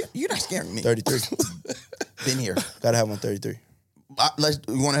 You're not scaring me. 33. Been here. Gotta have one 33.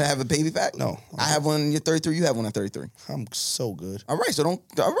 You want to have a baby fact? No. I have one in your 33. You have one at 33. I'm so good. All right, so don't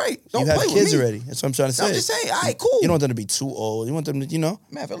you have play kids with me. already. That's what I'm trying to say. I'm just saying, all right, cool. You don't want them to be too old. You want them to, Man,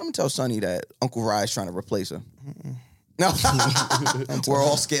 let me tell Sonny that Uncle Rye's trying to replace her. No. We're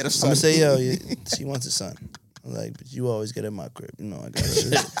all scared of Sonny. I'm going to say, she wants a son. I'm like, but you always get in my crib. I got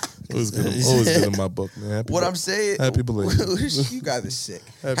shit. Always good in my book, man. I'm saying, happy belated. You guys are sick.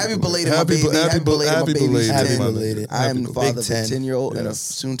 Happy belated, my baby. Happy belated. I am the father of a 10-year-old and a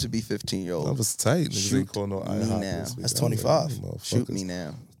soon-to-be 15-year-old. That was tight. Shoot me now. That's 25. Shoot me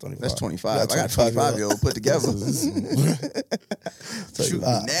now. 25. That's 25. I got a 25-year-old put together. Shoot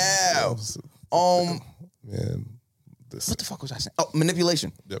me now. Man, what the fuck was I saying? Oh,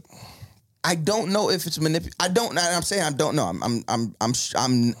 manipulation. Yep. I don't know if it's manipulation. I'm saying I don't know. I'm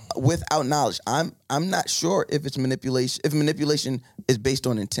without knowledge. I'm not sure if it's manipulation. If manipulation is based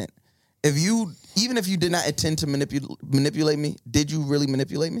on intent. Even if you did not intend to manipulate me, did you really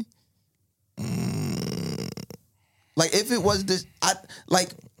manipulate me? Like if it was this,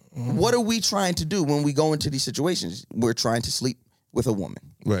 what are we trying to do when we go into these situations? We're trying to sleep with a woman.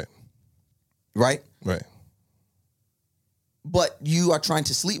 Right. Right? Right. But you are trying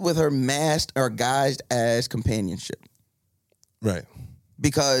to sleep with her masked or guised as companionship. Right.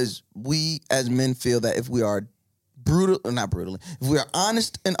 Because we as men feel that if we are if we are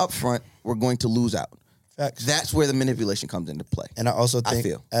honest and upfront, we're going to lose out. Facts. That's where the manipulation comes into play. And I also think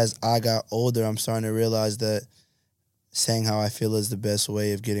as I got older, I'm starting to realize that saying how I feel is the best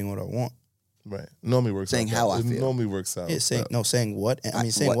way of getting what I want. Right. Normally works saying out. How I feel. It normally works out. Yeah, saying what. I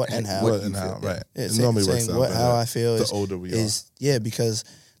mean, saying what and how. What and how, right. Yeah, it normally works out. What, how I feel the older we are. Yeah, because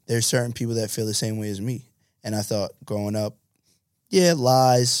there's certain people that feel the same way as me. And I thought growing up,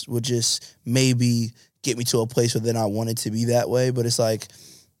 lies would just maybe get me to a place where then I wanted to be that way. But it's like,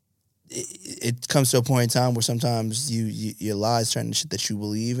 it comes to a point in time where sometimes your lies turn into shit that you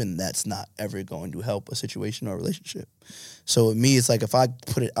believe, and that's not ever going to help a situation or a relationship. So with me, it's like if I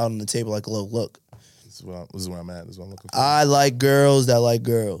put it out on the table, like, look. This is where I'm at. This is what I'm looking for. I like girls that like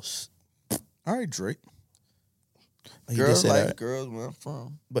girls. All right, Drake. Girls like that. Girls where I'm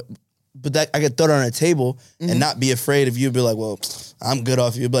from. But that I could throw it on a table and not be afraid of you. Be like, well, I'm good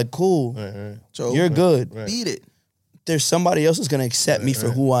off you. Be like, cool. Right. So you're good. Right. Beat it. There's somebody else that's gonna accept me for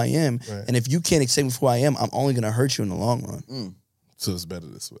who I am, and if you can't accept me for who I am, I'm only gonna hurt you in the long run. So it's better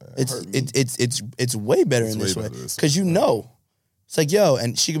this way. It's way better in this way because it's like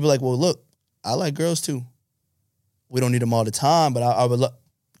and she could be like, well, look, I like girls too. We don't need them all the time, but I would look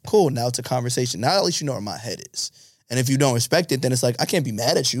cool. Now it's a conversation. Now at least you know where my head is. And if you don't respect it, then it's like I can't be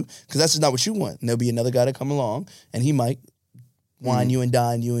mad at you because that's just not what you want. And there'll be another guy to come along, and he might wine you and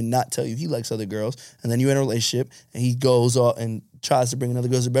dine you and not tell you he likes other girls, and then you're in a relationship and he goes off and tries to bring another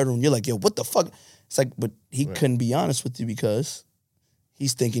girl to the bedroom. You're like, yo, what the fuck? It's like, but he couldn't be honest with you because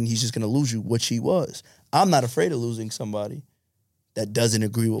he's thinking he's just gonna lose you, which he was. I'm not afraid of losing somebody that doesn't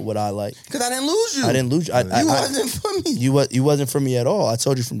agree with what I like. Because I didn't lose you. I didn't lose you. You wasn't for me. You wasn't for me at all. I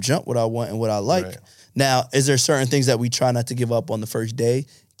told you from jump what I want and what I like. Right. Now, is there certain things that we try not to give up on the first day?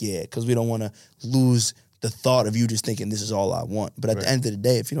 Yeah, because we don't want to lose the thought of you just thinking this is all I want. But at the end of the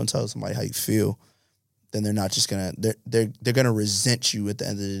day, if you don't tell somebody how you feel, then they're not just gonna they're gonna resent you at the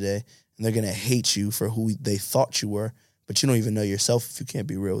end of the day, and they're gonna hate you for who they thought you were. But you don't even know yourself if you can't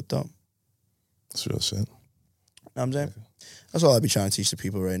be real with them. That's real shit. You know what I'm saying? That's all I be trying to teach the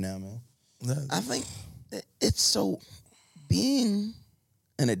people right now, man. I think it's so being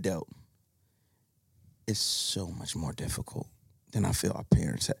an adult is so much more difficult than I feel our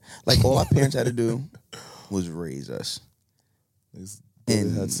parents had. Like all our parents had to do was raise us. They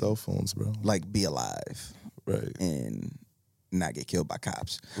had cell phones, bro. Like be alive. Right. And not get killed by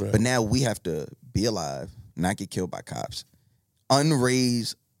cops. Right. But now we have to be alive, not get killed by cops,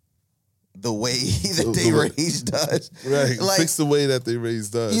 unraise the way that they raised us. Right. Like, fix the way that they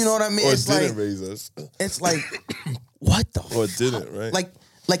raised us. You know what I mean? Or it's didn't like, raise us. It's like, what the Or fuck? didn't, right?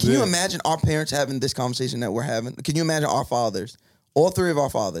 Like, can you imagine our parents having this conversation that we're having? Can you imagine our fathers, all three of our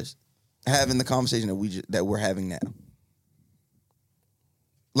fathers, having the conversation that we're having now?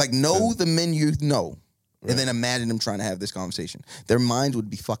 Like, know the men you know, and then imagine them trying to have this conversation. Their minds would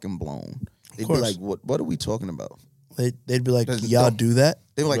be fucking blown. They'd be like, what are we talking about? They'd be like, y'all do that?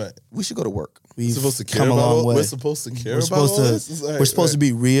 They'd be like, we should go to work. We're supposed to care about all this? We're supposed to care about all this? We're supposed to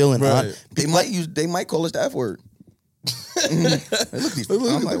be real and honest. They might call us the F word.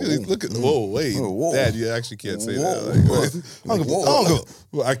 Look at whoa, Dad, you actually can't say that.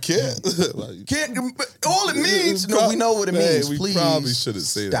 I can't. Can't. All it means. No, we know what it means. We Please probably shouldn't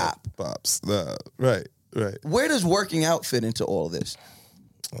say stop. that, Pops. Nah, right. Where does working out fit into all this?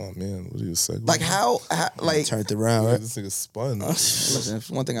 Oh man, what do you say? Like how like turned it around, right? This nigga spun. Listen, it's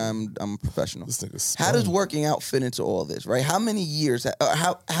one thing I'm a professional. This nigga spun. How does working out fit into all this, right? How many years?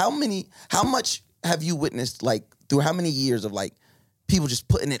 How much have you witnessed? Like through how many years of like people just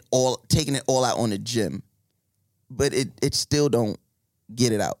taking it all out on the gym, but it still don't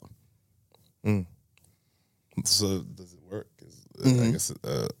get it out. So does it work? I guess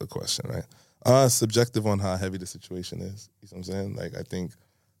a question, right? Subjective on how heavy the situation is. You know what I'm saying? Like I think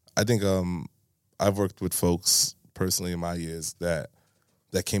I've worked with folks personally in my years that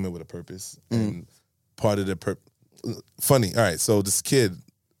came in with a purpose, and part of the funny. All right, so this kid,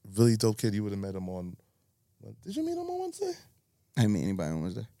 really dope kid, you would have met him on. Did you meet him on Wednesday? I didn't meet anybody on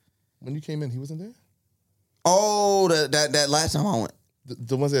Wednesday. When you came in, he wasn't there. Oh, that last time I went.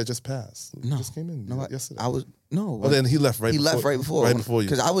 The ones that just passed. No, just came in. No, yesterday. I was no. Oh, then he left right. He left right before. Right before you,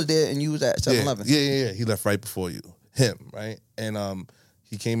 because I was there and you was at 7-Eleven. Yeah. He left right before you. Him, right? And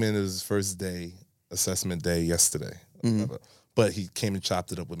he came in his first day, assessment day yesterday. But he came and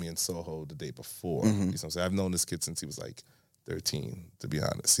chopped it up with me in Soho the day before. You know what I'm saying? I've known this kid since he was like 13, to be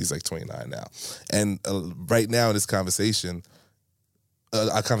honest. He's like 29 now. And right now in this conversation,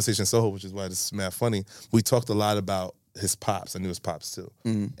 our conversation in Soho, which is why this is mad funny, we talked a lot about his pops. I knew his pops too.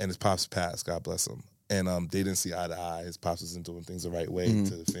 And his pops passed, God bless him. And they didn't see eye to eye. His pops wasn't doing things the right way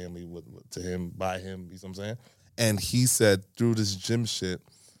to the family, to him, by him, you know what I'm saying? And he said through this gym shit,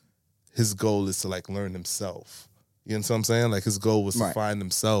 his goal is to like learn himself. You know what I'm saying? Like his goal was to find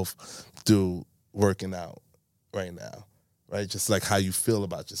himself through working out right now, right? Just like how you feel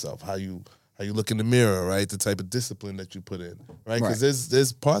about yourself, how you look in the mirror, right? The type of discipline that you put in, right? Because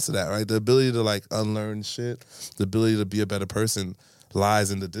there's parts of that, right? The ability to like unlearn shit, the ability to be a better person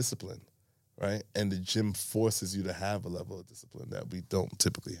lies in the discipline, right? And the gym forces you to have a level of discipline that we don't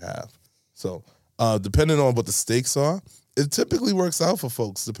typically have. So depending on what the stakes are, it typically works out for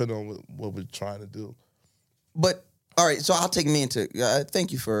folks depending on what we're trying to do. But, all right, so I'll take me into,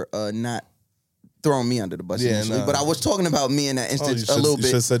 thank you for not throwing me under the bus initially, but I was talking about me in that instance a little bit. You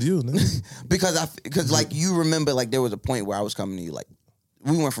should have said you. because like you remember like there was a point where I was coming to you like,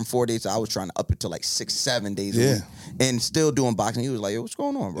 we went from 4 days to I was trying to up it to like 6-7 days a week and still doing boxing. He was like, yo, what's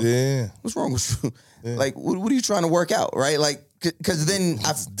going on, bro? Yeah. What's wrong with you? Like, what are you trying to work out, right? Like, because then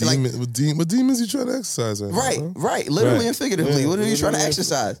what demons you trying to exercise? Right. Literally and figuratively. What are you trying to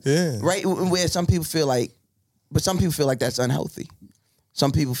exercise? Yeah. Right? Where some people feel like that's unhealthy.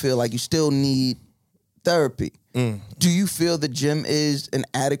 Some people feel like you still need therapy. Do you feel the gym is an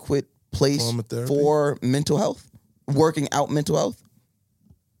adequate place for mental health? Working out mental health?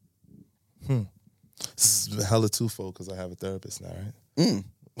 This is hella twofold because I have a therapist now, right?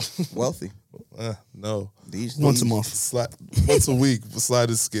 Wealthy. No. Once a month. Once a week,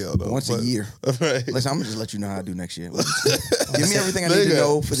 sliding scale, though. Once a year. Right. Listen, I'm going to just let you know how I do next year. Give me everything I need to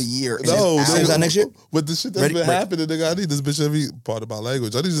know for the year. Is that next year? But the shit that's been happening, nigga, I need this bitch every part of my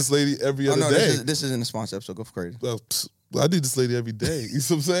language. I need this lady every other day. This isn't a sponsor episode. Go for crazy. I need this lady every day. You know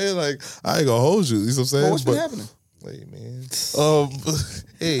what I'm saying? Like, I ain't gonna hold you. You know what I'm saying? Well, what's been happening? Hey, man. I'm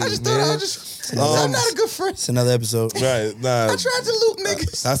not a good friend. It's another episode. Right. Nah. I tried to loop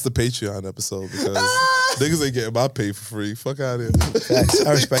niggas. That's the Patreon episode because niggas ain't getting my pay for free. Fuck out of here. Facts.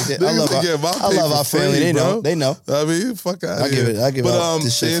 I respect it. I love our family. They know. They know. I mean, fuck out of here. I give out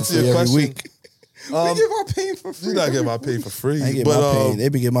this shit for free every week. We give our pay for free. You're not getting my pay for free. I get my pay. They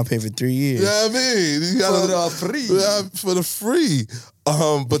been getting my pay for 3 years. Yeah, I mean, you gotta for the free.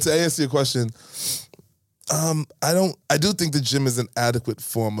 But to answer your question, I do think the gym is an adequate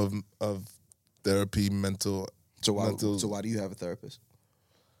form of therapy, mental. So why do you have a therapist?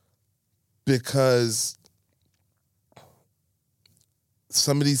 Because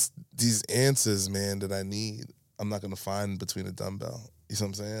some of these answers, man, that I need, I'm not gonna find between a dumbbell. You know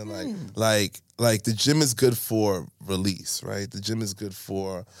what I'm saying? Like the gym is good for release, right? The gym is good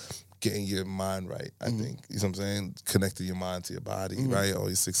for getting your mind right, I think. You know what I'm saying? Connecting your mind to your body, right? All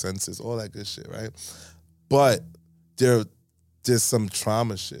your 6 senses, all that good shit, right? But there's some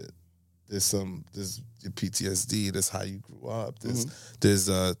trauma shit. There's your PTSD. That's how you grew up. There's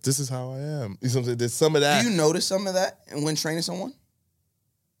this is how I am. You know what I'm saying? There's some of that. Do you notice some of that when training someone?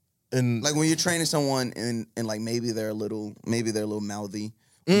 And like when you're training someone and like maybe they're a little mouthy,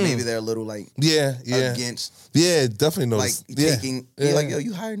 maybe they're a little like against definitely notice. Like taking you're like, yo,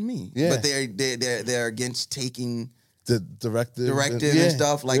 you hired me. Yeah. But they're against taking the directive and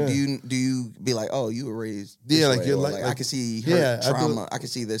stuff. Like do you be like, oh, you were raised this like way, you're or like I can see her trauma. I can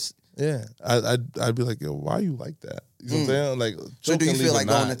see this. Yeah. I'd be like, yo, why are you like that? You know what I'm saying? Like, so do you feel like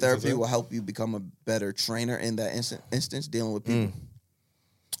going to therapy you know will help you become a better trainer in that instance dealing with people?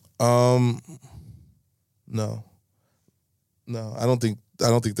 No, I don't think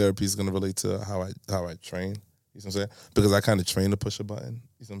therapy is gonna relate to how I train. You know what I'm saying? Because I kind of train to push a button.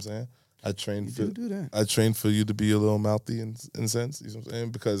 You know what I'm saying? I train I train for you to be a little mouthy in sense. You know what I'm saying?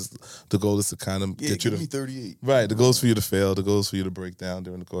 Because the goal is to kind of get you to 38. Right. The goal is for you to fail. The goal is for you to break down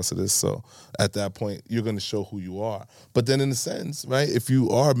during the course of this. So at that point, you're going to show who you are. But then in a sense, right, if you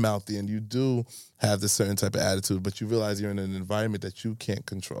are mouthy and you do have this certain type of attitude, but you realize you're in an environment that you can't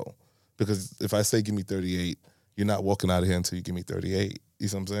control. Because if I say give me 38, you're not walking out of here until you give me 38. You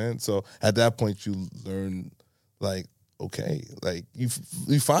see what I'm saying? So at that point, you learn, like, okay, like you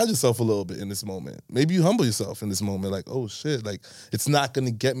find yourself a little bit in this moment. Maybe you humble yourself in this moment, like, oh shit, like it's not gonna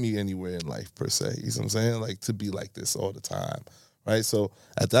get me anywhere in life per se. You know what I'm saying? Like to be like this all the time, right? So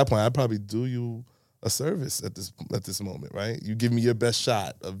at that point, I'd probably do you a service at this moment, right? You give me your best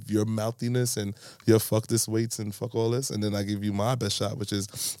shot of your mouthiness and your fuck this weights and fuck all this, and then I give you my best shot, which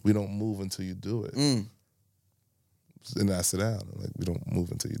is we don't move until you do it. And then I sit down. Like we don't move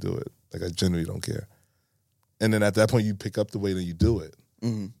until you do it. Like I genuinely don't care. And then at that point, you pick up the weight and you do it.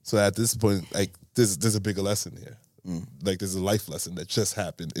 So at this point, like there's a bigger lesson here. Like there's a life lesson that just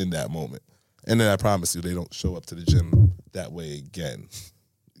happened in that moment. And then I promise you, they don't show up to the gym that way again.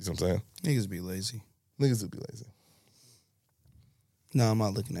 You know what I'm saying? Niggas be lazy. Niggas would be lazy. No, I'm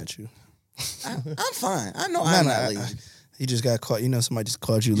not looking at you. I'm fine. I know I'm not lazy. You just got caught. You know, somebody just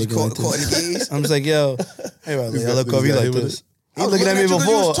caught you looking like caught this. in the gaze? I'm just like, yo, hey, I look over you like this. I You was looking at me you 'cause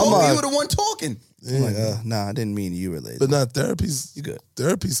before. you were the one talking. I'm like, nah, I didn't mean you were lazy. But nah, therapy's You good.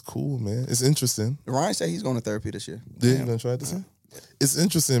 Therapy's cool, man. It's interesting. Ryan said he's going to therapy this year. Yeah, you gonna try it this year? It's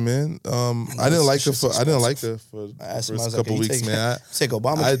interesting, man. I didn't like her for the first couple weeks, man. Take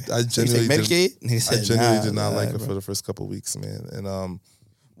Obama. I genuinely Medicaid. And he said, I genuinely nah, did not like her bro. for the first couple weeks, man. And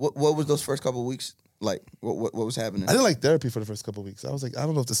What was those first couple of weeks like? What was happening? I didn't like therapy for the first couple of weeks. I was like, I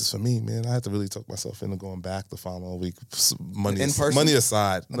don't know if this is for me, man. I had to really talk myself into going back the following week. Money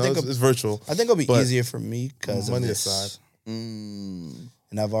aside. No, it's virtual. I think it'll be easier for me because money of this. aside.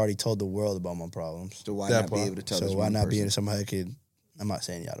 And I've already told the world about my problems. So why not be able to tell this So why one not person? be somebody could... I'm not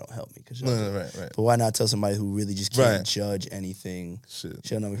saying y'all don't help me. Cause No, right. But why not tell somebody who really just can't Right. judge anything? Shit.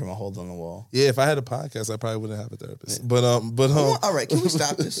 She'll know me from a hole on the wall. Yeah, if I had a podcast, I probably wouldn't have a therapist. But all right, can we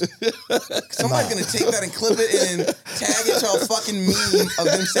stop this? Somebody's gonna take that and clip it and tag it to a fucking meme of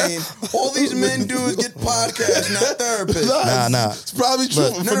them saying all these men do is get podcasts, not therapists. Nah. It's probably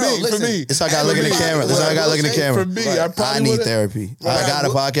true for me. It's like I look in the camera. That's how I got to look in the camera. For me, I need therapy. I got a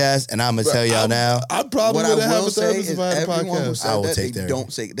podcast, and I'm gonna tell y'all now. I probably What I wouldn't have will a say therapist is if I had a everyone who podcast. said I will that, take they therapy.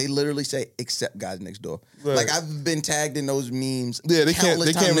 don't say. They literally say except guys next door. Right. Like I've been tagged in those memes. Yeah, they can't.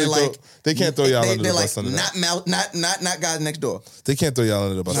 They countless times. can't. They're Really like, they can't throw y'all under the they're bus like under that. not guys next door. They can't throw y'all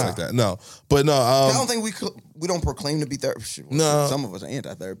under the bus like that. No, but no. I don't think we don't proclaim to be therapists. No. Some of us are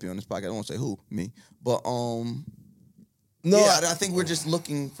anti-therapy on this podcast. I won't say who, me, but no. yeah, I think we're just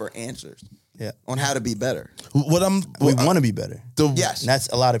looking for answers. Yeah. On how to be better. We want to be better. Yes. And that's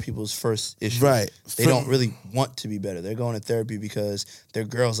a lot of people's first issue. Right. They don't really want to be better. They're going to therapy because their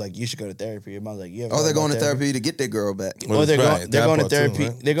girl's like, you should go to therapy. Your mom's like, you ever Or they're thought going about to therapy to get their girl back. Or they're Right, that going to part too, therapy.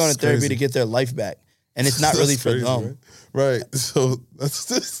 right? They're going to It's therapy crazy. to get their life back. And it's not really for crazy, them. Right. So that's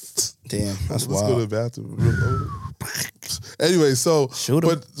just. Damn, that's Let's go to wild. the bathroom. Anyway, so Shoot 'em.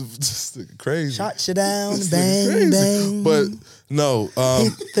 but just crazy. Shot you down, This bang, nigga crazy. bang. But no,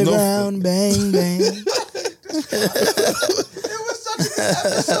 Hit the no, ground, bang, bang.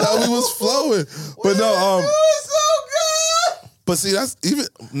 we was flowing. But no, But see, that's even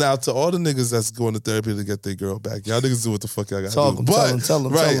now to all the niggas that's going to therapy to get their girl back. Y'all niggas do what the fuck y'all gotta do. But tell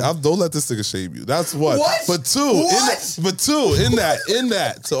them. don't let this nigga shame you. That's one. What? But two, in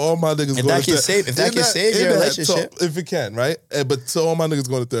that, to all my niggas If going that to can save, if that can save your relationship, if it can, right? But to all my niggas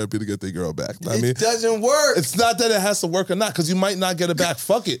going to therapy to get their girl back. I mean, It doesn't work. it's not that it has to work or not, because you might not get it back.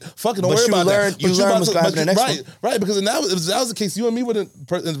 Fuck it. Don't worry about that. You learn what's going to happen the next one. Right, because if that was the case, you and me wouldn't,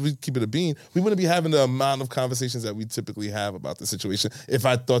 we keep it a bean, we wouldn't be having the amount of conversations that we typically have about the situation if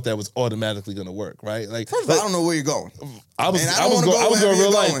I thought that was automatically going to work, right? Like, First of all, I don't know where you're going. I was going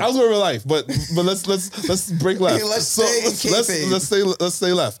real life. I was going real life, but let's break left. Let's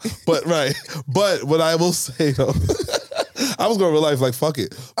stay left. But but what I will say though, I was going real life, like fuck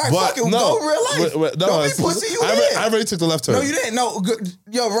it. All right, but fuck it. Go real life. Don't be pussy. I already took the left turn. No, you didn't. No,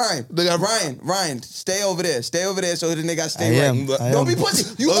 yo, Ryan, stay over there. Stay over there so the nigga stay right. Don't be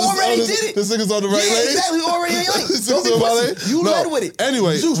pussy. You already did it. This nigga's on the right lane. Exactly. You already in lane. Don't be pussy. You led with it.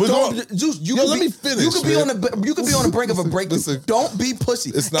 Anyway, Zeus, let me finish. You could be on the brink of a break. Listen, don't be pussy.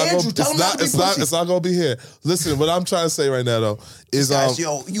 It's not Andrew, tell him not to be pussy. It's not gonna be here. Listen, what I'm trying to say right now though is guys,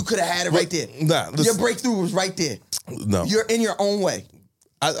 yo, you could have had it right there. Your breakthrough was right there. No, you're in your own way.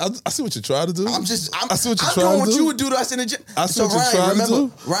 I see what you're trying to do. I see what you're trying doing to what do. you would do to us in the gym. I see what you're trying to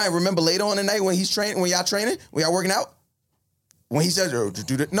do. Ryan, remember later on in the night when y'all training, when y'all working out, when he says, "Oh,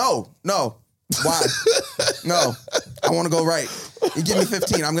 do that." No. Why? No. I want to go right. You give me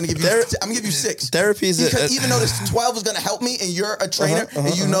 15. I'm gonna give you 6. Therapy is because even though this 12 is gonna help me, and you're a trainer,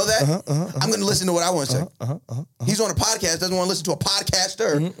 and you know that, I'm gonna listen to what I want to say. He's on a podcast, doesn't want to listen to a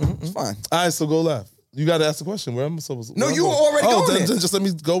podcaster. It's fine. All right, so go left. You got to ask the question. Where am I supposed to? No, you were already going there. Just let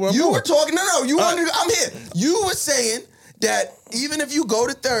me go where I'm You going. were talking. No. I'm here. You were saying that even if you go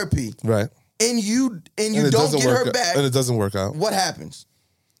to therapy, right, and you don't get her back, and it doesn't work out, what happens?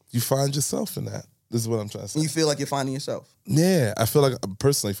 You find yourself in that. This is what I'm trying to say. You feel like you're finding yourself. Yeah, I feel like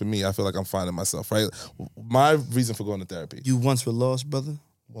personally for me, I feel like I'm finding myself. Right, my reason for going to therapy. You once were lost, brother.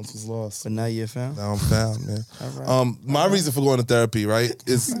 Once was lost, but now you're found. Now I'm found, man. All right. My reason for going to therapy, right,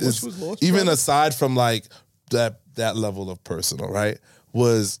 is lost, even aside from like that level of personal, right,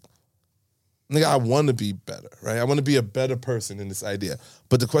 was, nigga, I want to be better, right? I want to be a better person in this idea.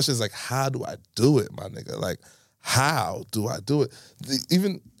 But the question is like, how do I do it, my nigga? Like, how do I do it?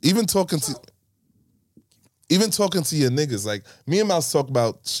 Even talking to your niggas, like me and Mouse talk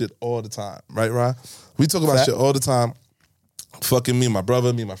about shit all the time, right, Ryan? We talk about shit all the time. Fucking me and my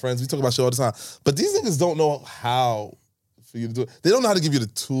brother, me and my friends, we talk about shit all the time. But these niggas don't know how for you to do it. They don't know how to give you the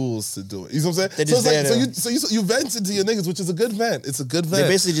tools to do it. You know what I'm saying? So you vent into your niggas, which is a good vent. It's a good vent. They're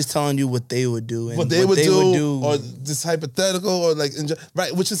basically just telling you what they would do and what they would do, or just hypothetical, or like,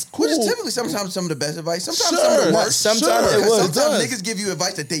 right, which is cool. Which is typically sometimes some of the best advice. Sometimes some of the worst. Sometimes niggas give you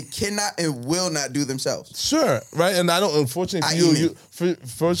advice that they cannot and will not do themselves. Sure, right, and I don't. Unfortunately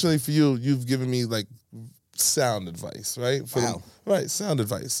fortunately for you, you've given me like sound advice, right? Right, sound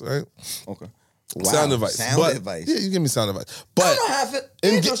advice, right? Okay. Wow. Sound advice. Advice. Yeah, you give me sound advice. But I don't have it.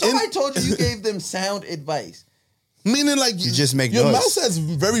 Somebody told you gave them sound advice. Meaning like you just make your noise. Mouse has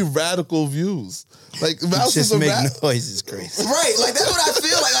very radical views. Like Mouse just is make noise is crazy. Right, like that's what I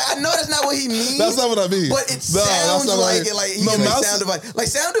feel like. I know that's not what he means. That's not what I mean. But it sounds like it. Like he gives sound advice. Like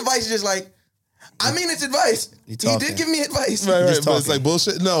sound advice is just like, I mean, it's advice. He did give me advice. Right, but it's like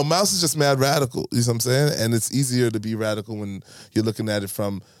bullshit. No, Mouse is just mad radical. You know what I'm saying? And it's easier to be radical when you're looking at it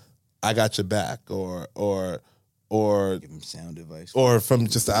from, I got your back, or give him sound advice, or from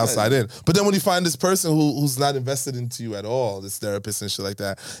just the outside in. But then when you find this person who's not invested into you at all, this therapist and shit like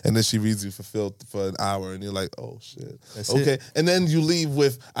that, and then she reads you for an hour, and you're like, oh shit, that's okay. it. And then you leave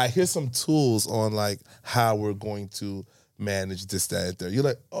with, I hear some tools on like how we're going to manage this, that, and there. You're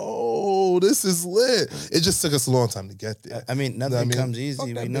like, oh, this is lit. It just took us a long time to get there. I mean, nothing comes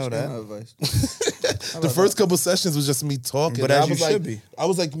easy. We know that. The first couple sessions was just me talking. But as you should be. I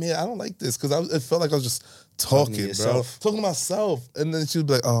was like, man, I don't like this, because it felt like I was just talking bro. Talking to myself. And then she would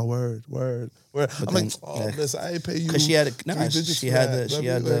be like, oh, word. But I'm like, listen, I ain't pay you. Because she had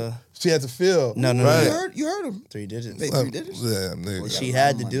to feel. No. Right. You heard him. 3 digits. 3 digits? Yeah, nigga. She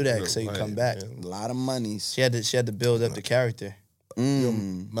had to do that so you come back. A lot of monies. She had to build up the character.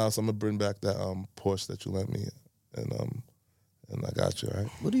 Mouse, I'm gonna bring back that Porsche that you lent me, and I got you, right?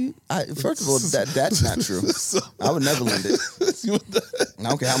 What do you? First of all, that's not true. I would never lend it. I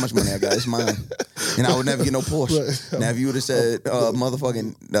don't care how much money I got; it's mine, and I would never get no Porsche. Right. Now, if you would have said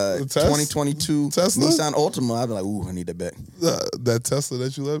motherfucking 2022 Tesla? Nissan Altima, I'd be like, ooh, I need that back. That Tesla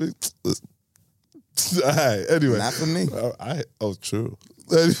that you lent me. All right. Anyway, not for me. True.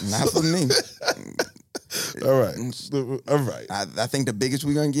 Not for me. All right. I think the biggest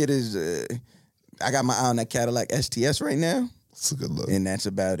we're gonna get is I got my eye on that Cadillac STS right now. It's a good look. And that's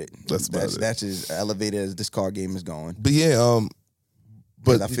about it. That's as elevated as this card game is going. But yeah,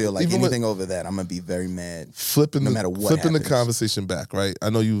 but I feel like anything over that, I'm gonna be very mad. Flipping no matter what flipping happens. the conversation back, right?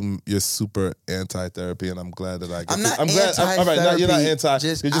 I know you're super anti-therapy, and I'm glad that I get I'm not glad. All right, now you're not anti.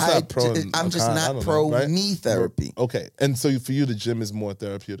 You're just not pro. I'm just not pro me therapy. Okay, and so for you, the gym is more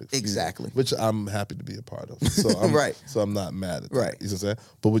therapeutic. Exactly. Which I'm happy to be a part of. So I'm, right. So I'm not mad at that. Right. You know what I'm saying?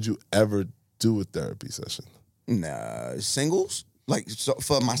 But would you ever do a therapy session? Nah, singles like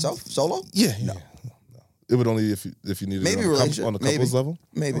for myself, solo. Yeah. No. It would only if you needed maybe it on a couples level.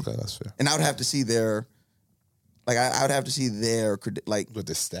 Maybe. Okay, that's fair. And I would have to see their, like I would have to see their like with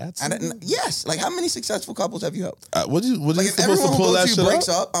the stats. Yes, like how many successful couples have you helped? What you like if supposed everyone to pull who that goes shit breaks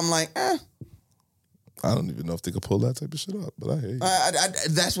up? I'm like, I don't even know if they could pull that type of shit up, but I hear you.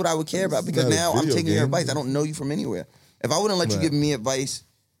 That's what I would care about because now I'm taking your advice. I don't know you from anywhere. If I wouldn't let you give me advice,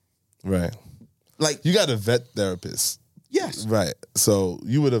 right? Like you got a vet therapist. Yes. Right. So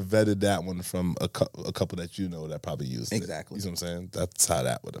you would have vetted that one from a couple that you know that probably used exactly. it. You know what I'm saying? That's how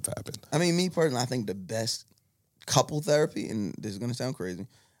that would have happened. I mean, me personally, I think the best couple therapy, and this is going to sound crazy,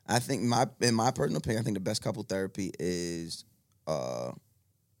 I think in my personal opinion, I think the best couple therapy is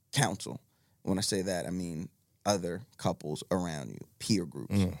counsel. When I say that, I mean other couples around you, peer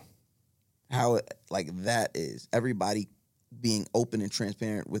groups. How that is everybody being open and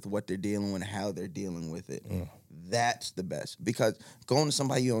transparent with what they're dealing with and how they're dealing with it. That's the best. Because going to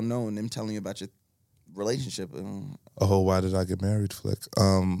somebody you don't know and them telling you about your relationship. Why did I get married, Flick?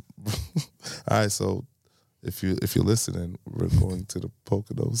 All right, so if you're listening, we're going to the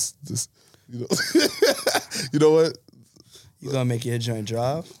Poconos. Just you know what? You gonna make your joint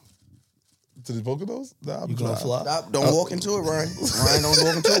drive? To the Poconos? Nah, you gonna fly? Stop. Don't walk into it, Ryan. Ryan, don't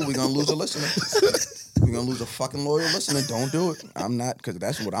walk into it. We're gonna lose a listener. We're gonna lose a fucking loyal listener. Don't do it. I'm not, because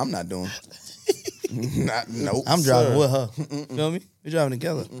that's what I'm not doing. Nope. I'm driving with her. Feel me? We're driving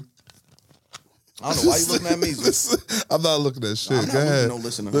together. I don't know why you looking at me. I'm not looking at shit. I'm not losing no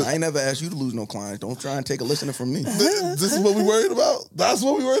listener. I ain't never asked you to lose no clients. Don't try and take a listener from me. This is what we worried about? That's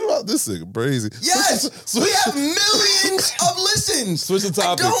what we worried about? This nigga crazy. Yes! We have millions of listens. Switch the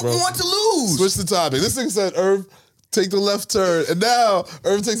topic, I don't bro. want to lose. Switch the topic. This nigga said, Irv, take the left turn. And now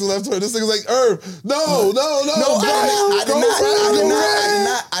Irv takes the left turn. This nigga's like, Irv, no. I did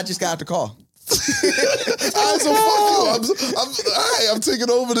not. I just got out the car. All right, so fuck you. I'm taking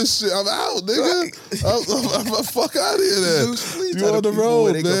over this shit. I'm out, nigga. I'm fuck out of here then. Zeus, you on the road,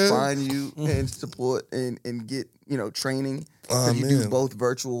 where man. they can find you and support and get training. Because you do both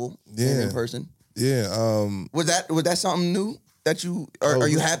virtual and in person. Yeah. Was that something new that you are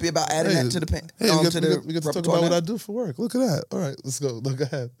you happy about adding that to the we get to talk about what I do for work. Look at that. All right, let's go. Go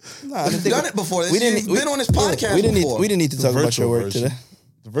ahead. Nah, we've done it before. We've been on this podcast before. We didn't need to talk about your work today.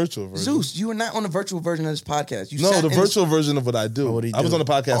 The virtual version. Zeus, you were not on the virtual version of this podcast. The virtual version of what I do. What do you I was do? on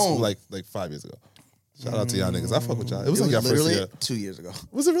the podcast like 5 years ago. Shout out to y'all niggas. I fuck with y'all. It was like y'all first year. 2 years ago.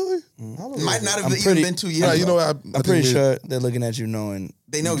 Was it really? It might not have even been 2 years ago. You know what? I'm pretty sure they're looking at you knowing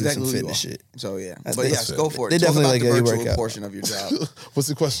they know exactly who you are. shit. So yeah. That's But yes, go for it. They Talk definitely about like the how you virtual work out. portion of your job. What's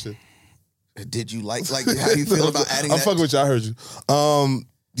the question? Did you like how you feel about adding I'm that? fucking with you. I heard you.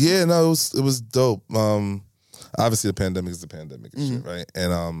 Yeah, no, it was dope. Obviously the pandemic is the pandemic and shit, right?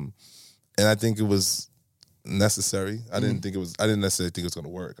 And I think it was necessary. I didn't necessarily think it was gonna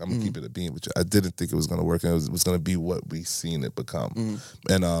work. I'm gonna keep it a beam with you. I didn't think it was gonna work, and it was gonna be what we seen it become.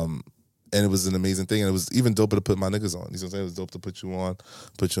 And it was an amazing thing. And it was even doper to put my niggas on. You know what I'm saying? It was dope to put you on,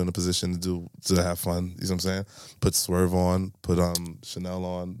 put you in a position to have fun. You know what I'm saying? Put Swerve on, put Chanel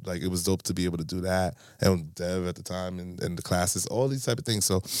on. Like, it was dope to be able to do that. And Dev at the time and the classes, all these type of things.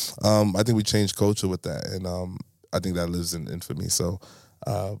 So I think we changed culture with that. And I think that lives in for me. So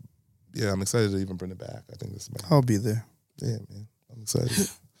yeah, I'm excited to even bring it back. I think this is I'll be there. Yeah, man. I'm excited.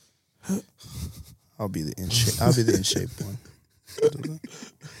 I'll be the in shape one.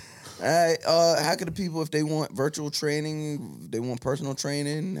 All right. How can the people, if they want virtual training, they want personal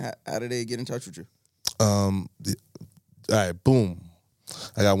training, how do they get in touch with you? All right, boom.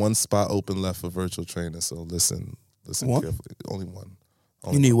 I got one spot open left for virtual training, so listen carefully. Only one.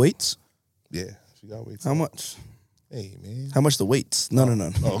 You need weights? Yeah, if you got weights. How much? Hey, man. How much the weights? No. Oh, okay.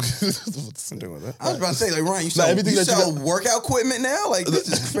 I was about to say, like, Ryan, you sell workout equipment now? Like, this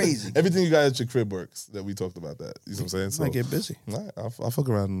is crazy. Everything you got at your crib works. That we talked about that. You know what I'm saying? So I get busy. I'll fuck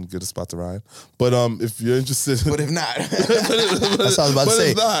around and get a spot to ride. But if you're interested, but if not, that's what I was about to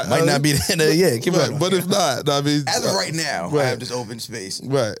say. Might not be the yeah. Keep right, going. But if not, I mean, as of right now, right. I have this open space.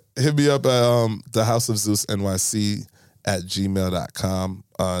 Right. Hit me up at the House of Zeus NYC at gmail.com.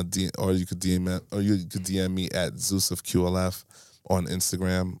 Or you could DM me at Zeus of QLF. on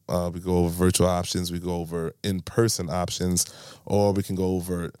Instagram. We go over virtual options, we go over in-person options, or we can go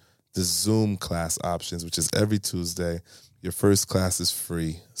over the Zoom class options, which is every Tuesday. Your first class is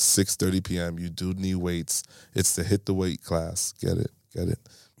free, 6:30 p.m. You do need weights. It's the Hit the Weight class. Get it.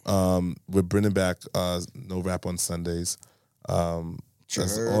 We're bringing back No Rap on Sundays.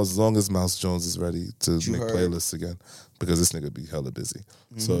 As long as Mouse Jones is ready to make playlists again, because this nigga be hella busy.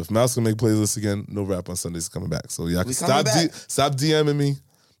 Mm-hmm. So if Mouse can make playlists again, No Rap on Sundays is coming back. So y'all can stop DMing me.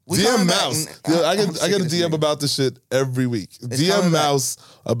 DM Mouse. I get a DM about this shit every week. DM Mouse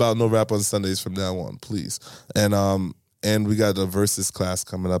about No Rap on Sundays from now on, please. And we got a Versus class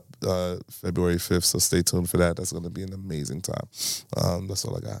coming up February 5th, so stay tuned for that. That's going to be an amazing time. That's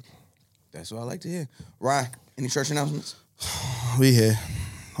all I got. That's what I like to hear. Rye, any church announcements? We here.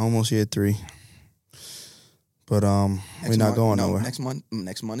 Almost year 3. But we're not going nowhere. Next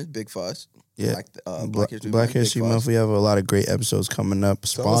month is big for us. Yeah. Like, Black History Month. We have a lot of great episodes coming up.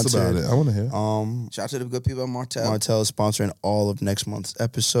 Tell us about it. I want to hear. Shout out to the good people at Martell. Martell is sponsoring all of next month's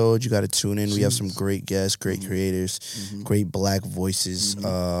episode. You got to tune in. We have some great guests, great creators, great Black voices.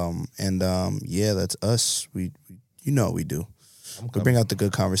 Yeah, that's us. We you know what we do. We bring out the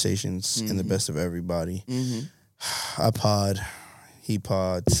good conversations and the best of everybody. I pod, he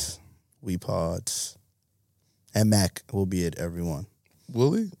pods, we pods, and Mac will be at everyone.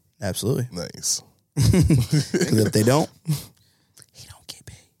 Will he? Absolutely. Nice. Because if they don't, he don't get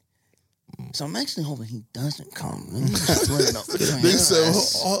paid. So I'm actually hoping he doesn't come. Let me just split it up. They said,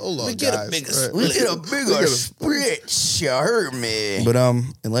 hold on, we get a bigger split. You heard me. But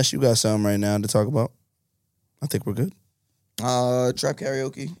unless you got something right now to talk about, I think we're good. Trap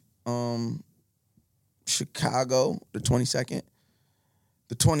karaoke. Chicago, the 22nd.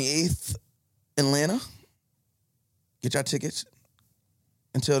 The 28th, Atlanta. Get your tickets.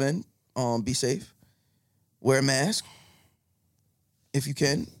 Until then, be safe. Wear a mask. If you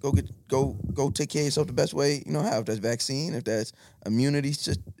can, go take care of yourself the best way you know how. If that's vaccine, if that's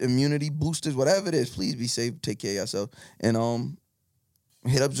immunity boosters, whatever it is, please be safe. Take care of yourself. And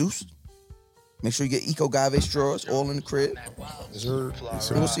hit up Zeus. Make sure you get Eco Agave straws, all in the crib. Sure.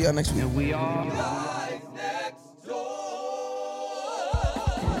 We'll see y'all next week. And we are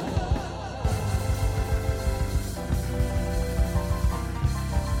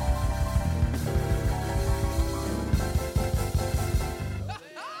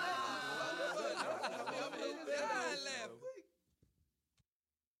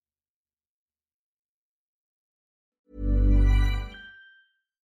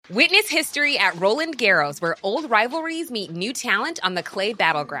Witness history at Roland Garros, where old rivalries meet new talent on the clay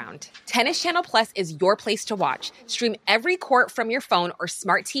battleground. Tennis Channel Plus is your place to watch. Stream every court from your phone or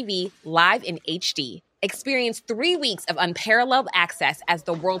smart TV live in HD. Experience 3 weeks of unparalleled access as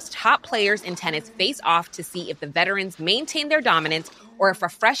the world's top players in tennis face off to see if the veterans maintain their dominance or if a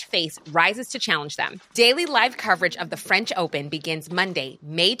fresh face rises to challenge them. Daily live coverage of the French Open begins Monday,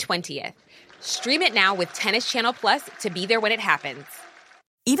 May 20th. Stream it now with Tennis Channel Plus to be there when it happens.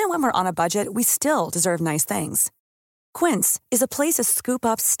 Even when we're on a budget, we still deserve nice things. Quince is a place to scoop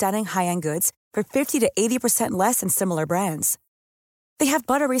up stunning high-end goods for 50 to 80% less than similar brands. They have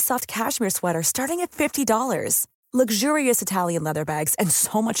buttery soft cashmere sweaters starting at $50, luxurious Italian leather bags, and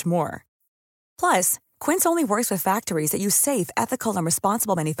so much more. Plus, Quince only works with factories that use safe, ethical, and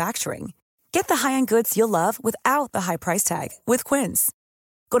responsible manufacturing. Get the high-end goods you'll love without the high price tag with Quince.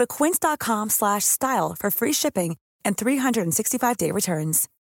 Go to quince.com/style for free shipping and 365-day returns.